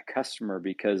that customer,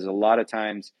 because a lot of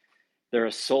times they're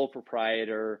a sole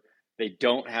proprietor, they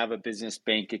don't have a business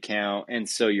bank account, and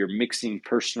so you're mixing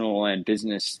personal and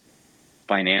business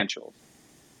financials.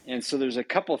 And so there's a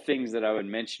couple of things that I would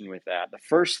mention with that. The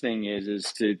first thing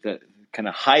is to kind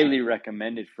of highly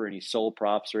recommended for any sole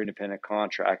props or independent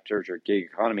contractors or gig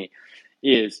economy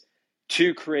is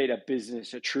to create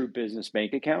a true business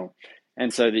bank account,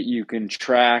 and so that you can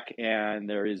track and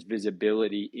there is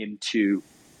visibility into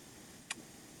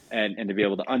and to be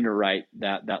able to underwrite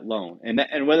that loan.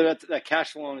 And whether that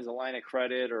cash loan is a line of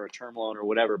credit or a term loan or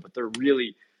whatever, but they're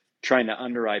really trying to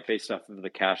underwrite based off of the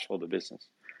cash flow of the business.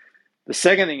 The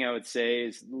second thing I would say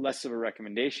is less of a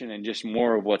recommendation and just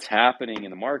more of what's happening in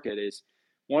the market. Is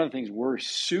one of the things we're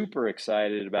super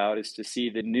excited about is to see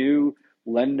the new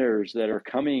lenders that are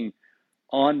coming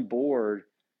on board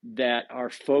that are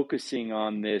focusing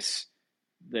on this.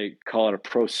 They call it a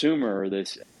prosumer,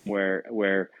 this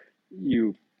where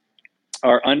you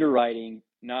are underwriting,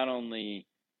 not only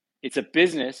it's a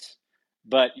business,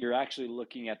 but you're actually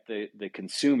looking at the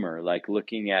consumer, like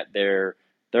looking at their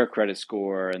credit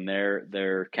score and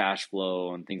their cash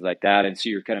flow and things like that. And so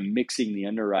you're kind of mixing the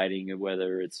underwriting of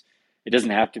whether it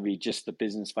doesn't have to be just the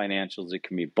business financials, it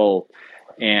can be both.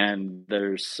 And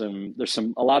there's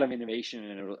a lot of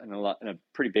innovation and a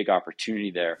pretty big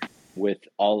opportunity there with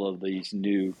all of these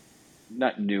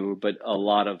not new, but a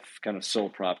lot of kind of sole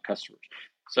prop customers.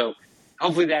 So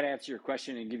hopefully that answers your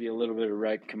question and give you a little bit of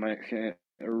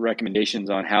recommendations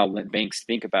on how banks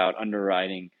think about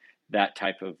underwriting that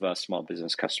type of small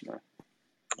business customer.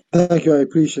 Thank you. I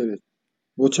appreciate it.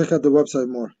 We'll check out the website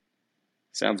more.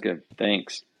 Sounds good.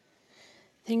 Thanks.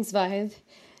 Thanks, Vahid.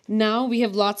 Now we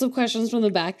have lots of questions from the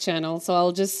back channel, so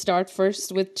I'll just start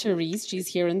first with Therese. She's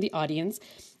here in the audience,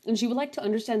 and she would like to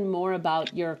understand more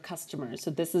about your customers.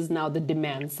 So this is now the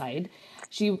demand side.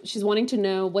 She's wanting to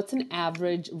know what's an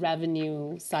average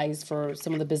revenue size for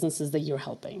some of the businesses that you're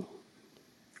helping.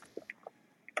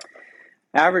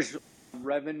 Average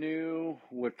revenue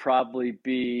would probably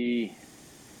be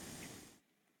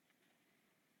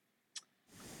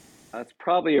it's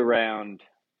probably around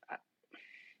a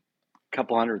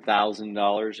couple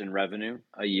 $100,000 in revenue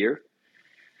a year.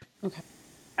 Okay.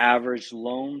 Average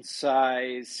loan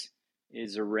size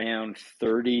is around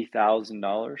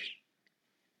 $30,000.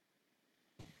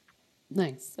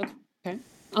 Nice. Okay.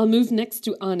 I'll move next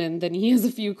to Anand, then he has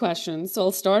a few questions. So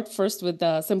I'll start first with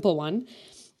the simple one.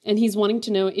 And he's wanting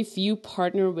to know if you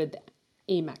partner with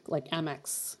Amex, like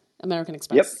Amex, American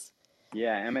Express. Yep.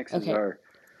 Yeah, Amex is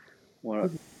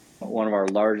one of our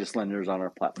largest lenders on our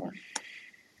platform.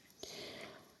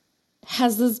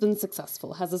 Has this been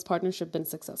successful? Has this partnership been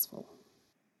successful?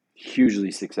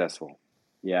 Hugely successful.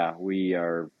 Yeah, we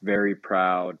are very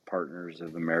proud partners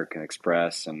of American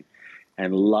Express and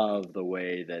love the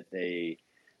way that they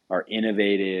are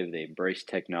innovative, they embrace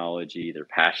technology, they're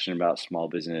passionate about small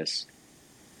business,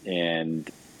 and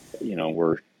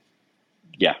it's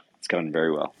going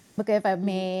very well. Okay, if I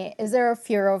may, is there a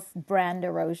fear of brand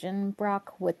erosion,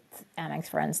 Brock, with Amex,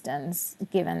 for instance,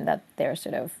 given that they're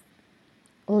sort of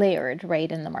layered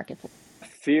right in the marketplace?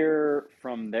 Fear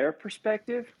from their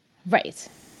perspective? Right.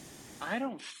 I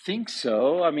don't think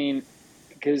so. I mean,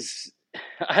 because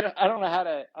I don't know how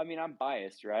to. I mean, I'm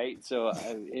biased, right? So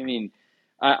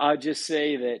I'll just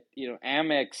say that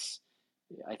Amex.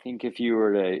 I think if you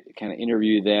were to kind of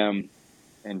interview them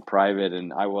in private,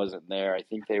 and I wasn't there, I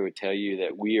think they would tell you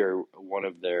that we are one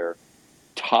of their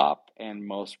top and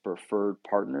most preferred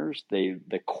partners. The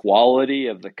quality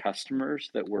of the customers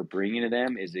that we're bringing to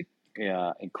them is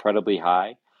incredibly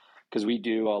high, because we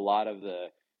do a lot of the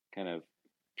kind of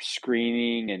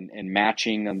screening and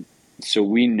matching them, so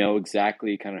we know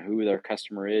exactly kind of who their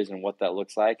customer is and what that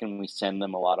looks like, and we send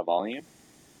them a lot of volume.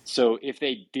 So if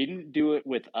they didn't do it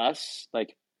with us,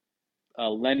 like a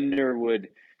lender would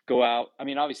go out. I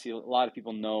mean, obviously a lot of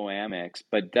people know Amex,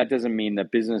 but that doesn't mean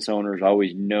that business owners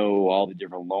always know all the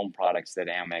different loan products that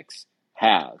Amex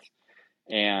has.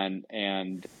 And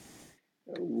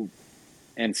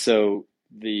and so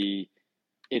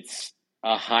it's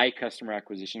a high customer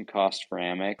acquisition cost for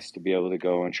Amex to be able to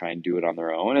go and try and do it on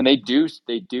their own, and they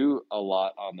do a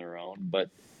lot on their own, but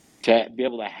to be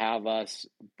able to have us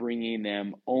bringing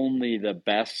them only the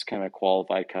best kind of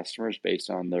qualified customers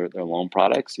based on their loan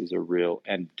products is a real,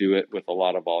 and do it with a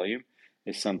lot of volume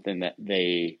is something that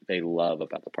they love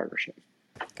about the partnership.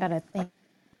 Got it.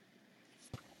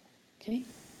 Okay.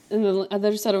 And the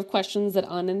other set of questions that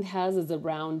Anand has is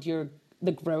around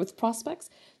the growth prospects.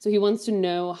 So he wants to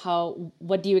know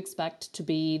what do you expect to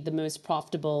be the most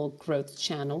profitable growth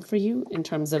channel for you in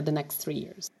terms of the next 3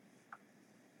 years?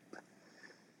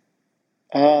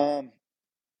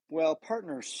 Well,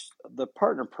 the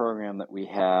partner program that we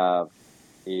have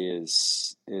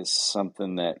is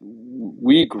something that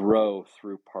we grow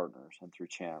through partners and through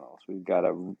channels. We've got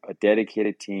a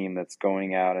dedicated team that's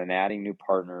going out and adding new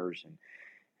partners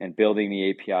and building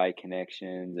the API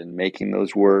connections and making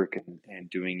those work and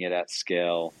doing it at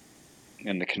scale.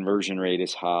 And the conversion rate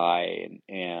is high,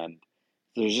 and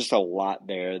there's just a lot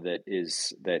there that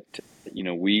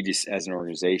we just as an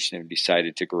organization have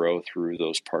decided to grow through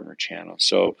those partner channels.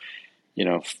 So,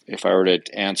 if I were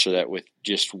to answer that with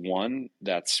just one,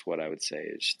 that's what I would say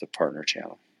is the partner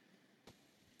channel,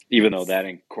 even though that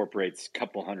incorporates a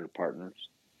couple hundred partners.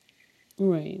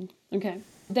 Right. Okay.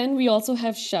 Then we also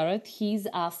have Sharath. He's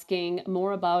asking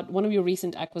more about one of your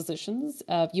recent acquisitions.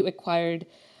 You acquired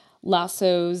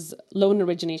Lasso's loan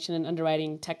origination and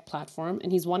underwriting tech platform,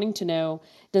 and he's wanting to know,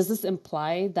 does this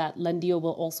imply that Lendio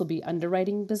will also be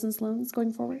underwriting business loans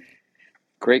going forward?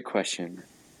 Great question.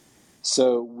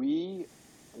 So we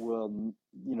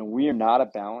are not a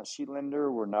balance sheet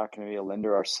lender. We're not going to be a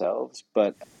lender ourselves.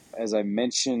 But as I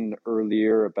mentioned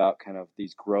earlier about kind of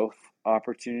these growth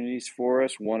opportunities for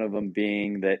us, one of them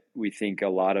being that we think a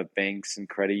lot of banks and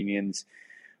credit unions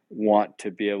want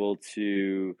to be able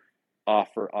to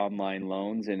offer online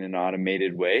loans in an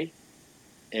automated way.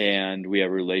 And we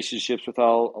have relationships with a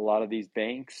lot of these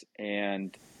banks.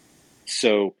 And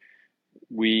so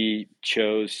we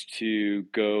chose to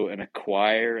go and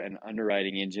acquire an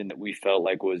underwriting engine that we felt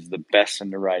like was the best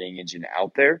underwriting engine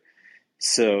out there,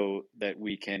 so that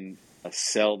we can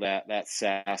sell that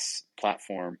SaaS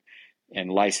platform and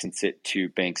license it to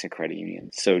banks and credit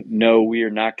unions. So no, we are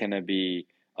not going to be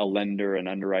a lender and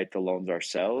underwrite the loans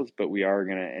ourselves, but we are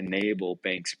going to enable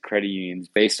banks and credit unions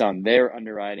based on their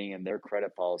underwriting and their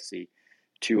credit policy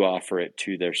to offer it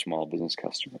to their small business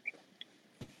customers.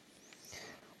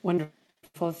 Wonderful.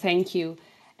 Thank you.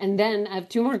 And then I have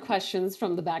two more questions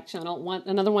from the back channel.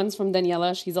 Another one's from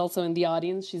Daniela. She's also in the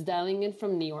audience. She's dialing in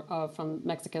from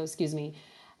Mexico, excuse me.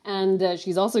 And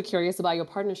she's also curious about your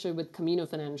partnership with Camino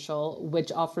Financial,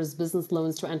 which offers business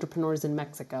loans to entrepreneurs in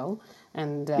Mexico.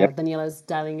 And Yep. Daniela's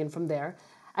dialing in from there.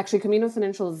 Actually, Camino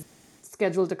Financial is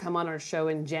scheduled to come on our show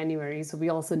in January, so we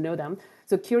also know them.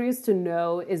 So curious to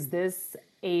know, is this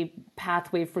a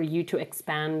pathway for you to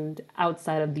expand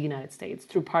outside of the United States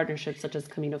through partnerships such as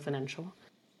Camino Financial?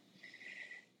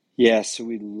 Yeah, so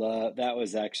that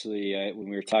was actually when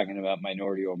we were talking about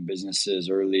minority-owned businesses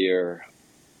earlier.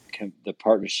 The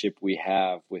partnership we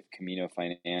have with Camino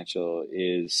Financial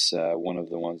is one of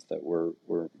the ones that we're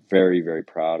very, very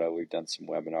proud of. We've done some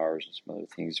webinars and some other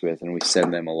things with, and we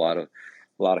send them a lot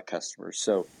of customers.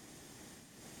 So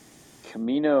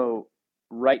Camino,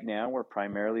 right now, we're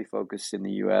primarily focused in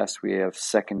the U.S. We have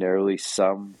secondarily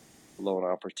some loan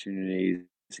opportunities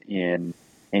in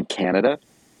Canada,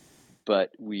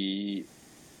 but we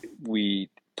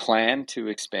plan to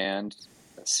expand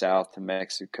south to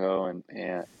Mexico and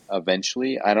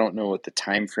eventually. I don't know what the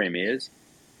time frame is.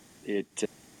 It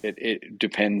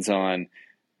depends on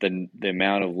the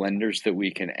amount of lenders that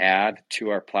we can add to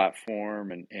our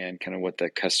platform and kind of what the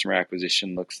customer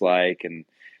acquisition looks like and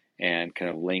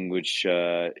kind of language,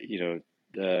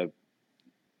 the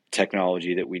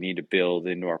technology that we need to build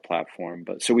into our platform.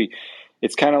 But so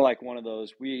it's kind of like one of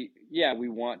those, we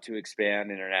want to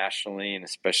expand internationally, and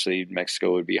especially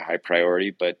Mexico would be a high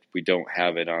priority, but we don't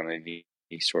have it on any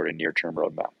sort of near-term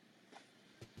roadmap.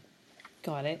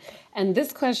 Got it. And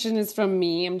this question is from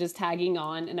me. I'm just tagging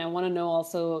on, and I want to know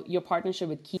also your partnership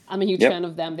with Kiva. I'm a huge fan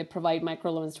of them. They provide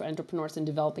microloans to entrepreneurs in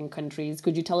developing countries.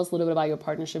 Could you tell us a little bit about your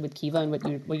partnership with Kiva and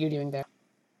what you're doing there?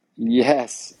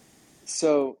 Yes.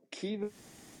 So Kiva,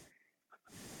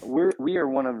 we are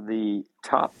one of the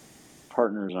top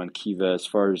partners on Kiva as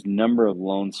far as number of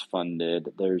loans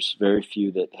funded. There's very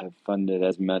few that have funded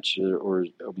as much or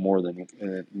more than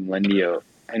Lendio.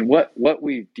 And what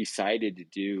we decided to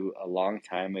do a long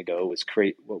time ago was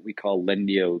create what we call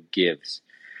Lendio Gives.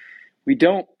 We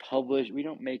don't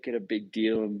make it a big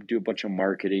deal and do a bunch of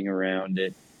marketing around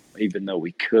it. even though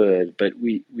we could. But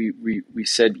we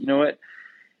said, you know what?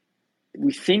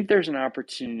 We think there's an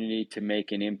opportunity to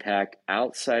make an impact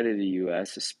outside of the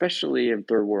U.S., especially in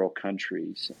third world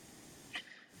countries,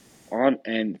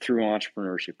 and through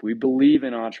entrepreneurship. We believe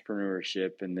in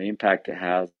entrepreneurship and the impact it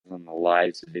has on the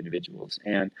lives of individuals.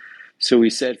 And so we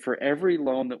said, for every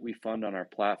loan that we fund on our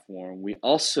platform, we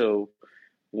also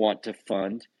want to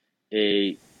fund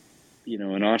an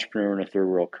entrepreneur in a third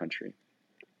world country.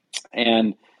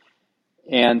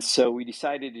 And so we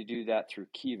decided to do that through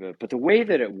Kiva. But the way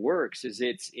that it works is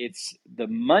it's the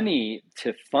money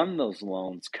to fund those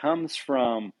loans comes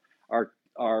from our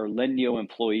Lendio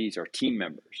employees, our team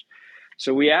members.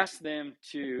 So we asked them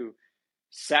to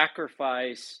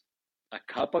sacrifice a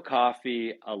cup of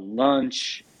coffee, a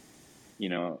lunch,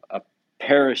 a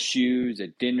pair of shoes, a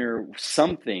dinner,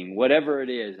 something, whatever it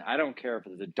is. I don't care if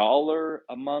it's $1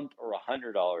 a month or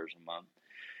 $100 a month.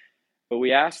 But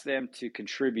we asked them to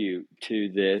contribute to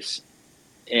this,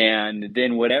 and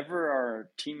then whatever our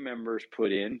team members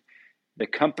put in, the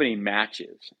company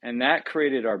matches. And that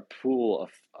created our pool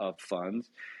of funds.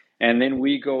 And then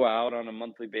we go out on a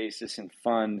monthly basis and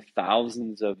fund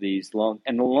thousands of these loans.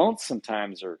 And the loans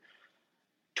sometimes are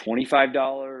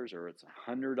 $25 or it's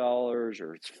 $100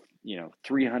 or it's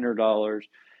 $300.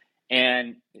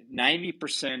 And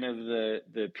 90% of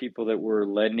the people that we're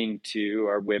lending to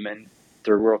are women,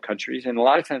 third world countries, and a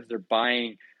lot of times they're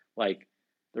buying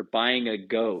a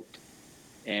goat,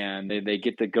 and they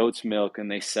get the goat's milk and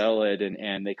they sell it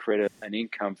and they create an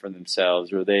income for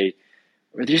themselves, or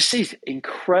there's these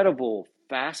incredible,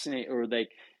 fascinating, or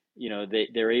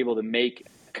they're able to make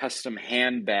custom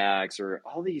handbags or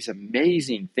all these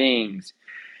amazing things,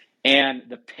 and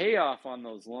the payoff on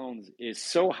those loans is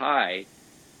so high,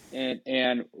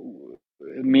 and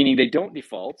meaning they don't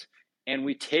default. And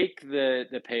we take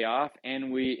the payoff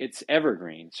and it's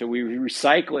evergreen. So we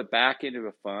recycle it back into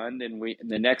a fund, and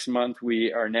the next month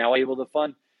we are now able to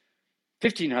fund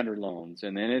 1,500 loans,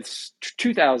 and then it's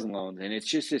 2,000 loans, and it's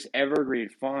just this evergreen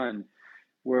fund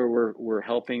where we're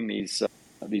helping these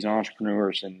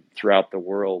entrepreneurs throughout the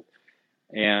world.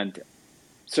 And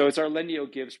so it's our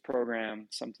Lendio Gives program,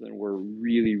 something we're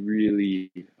really,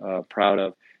 really proud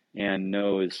of and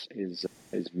know is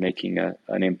making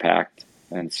an impact.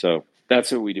 And so that's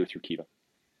what we do through Kiva.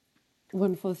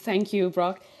 Wonderful. Thank you,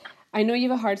 Brock. I know you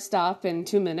have a hard stop in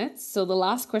 2 minutes. So the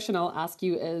last question I'll ask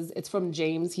you it's from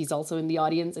James. He's also in the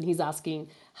audience, and he's asking,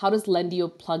 how does Lendio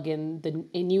plug in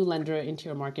a new lender into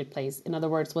your marketplace? In other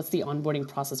words, what's the onboarding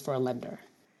process for a lender?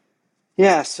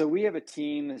 Yeah, so we have a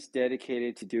team that's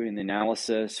dedicated to doing the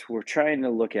analysis. We're trying to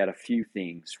look at a few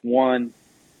things. One,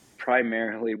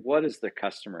 primarily, what is the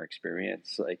customer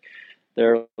experience? Like,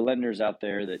 there are lenders out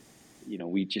there that,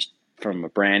 we just, from a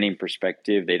branding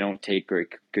perspective, they don't take very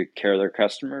good care of their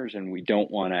customers, and we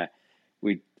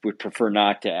would prefer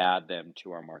not to add them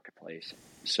to our marketplace.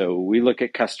 So we look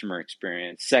at customer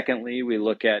experience. Secondly, we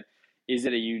look at, is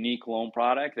it a unique loan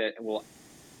product that will,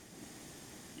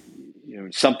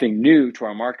 something new to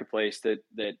our marketplace that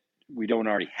we don't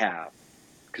already have,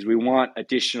 because we want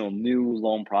additional new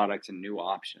loan products and new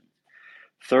options.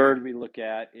 Third, we look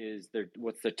at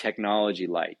what's the technology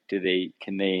like?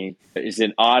 Is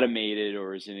it automated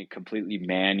or is it completely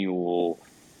manual?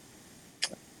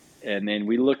 And then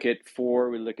we look at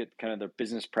kind of their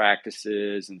business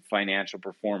practices and financial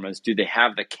performance. Do they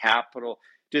have the capital?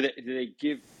 Do they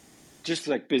give, just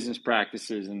like business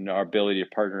practices and our ability to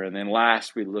partner? And then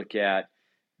last, we look at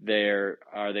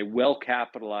are they well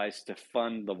capitalized to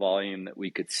fund the volume that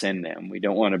we could send them? We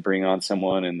don't want to bring on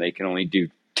someone and they can only do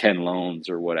 10 loans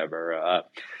or whatever.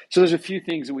 So there's a few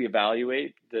things that we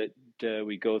evaluate that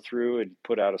we go through and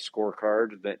put out a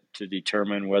scorecard to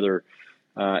determine whether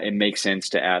it makes sense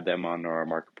to add them on our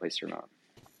marketplace or not.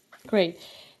 Great.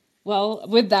 Well,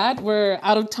 with that, we're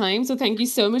out of time. So thank you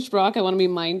so much, Brock. I want to be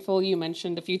mindful. You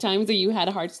mentioned a few times that you had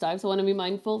a hard stop. So I want to be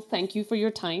mindful. Thank you for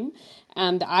your time.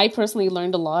 And I personally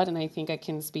learned a lot, and I think I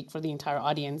can speak for the entire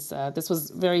audience. This was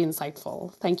very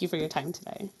insightful. Thank you for your time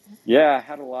today. Yeah, I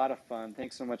had a lot of fun.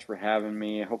 Thanks so much for having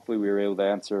me. Hopefully we were able to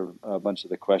answer a bunch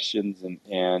of the questions.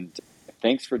 And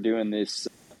thanks for doing this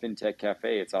FinTech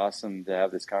Cafe. It's awesome to have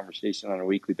this conversation on a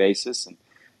weekly basis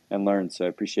and learn. So I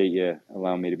appreciate you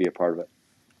allowing me to be a part of it.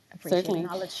 Appreciate the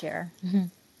knowledge share.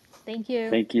 Thank you.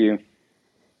 Thank you.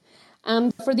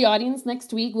 And for the audience,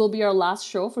 next week will be our last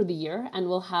show for the year, and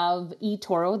we'll have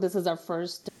eToro. This is our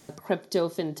first crypto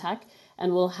fintech,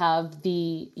 and we'll have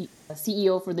the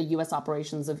CEO for the U.S.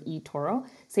 operations of eToro.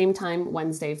 Same time,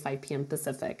 Wednesday, 5 p.m.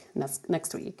 Pacific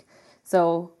next week.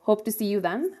 So hope to see you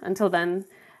then. Until then,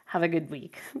 have a good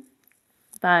week.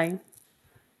 Bye.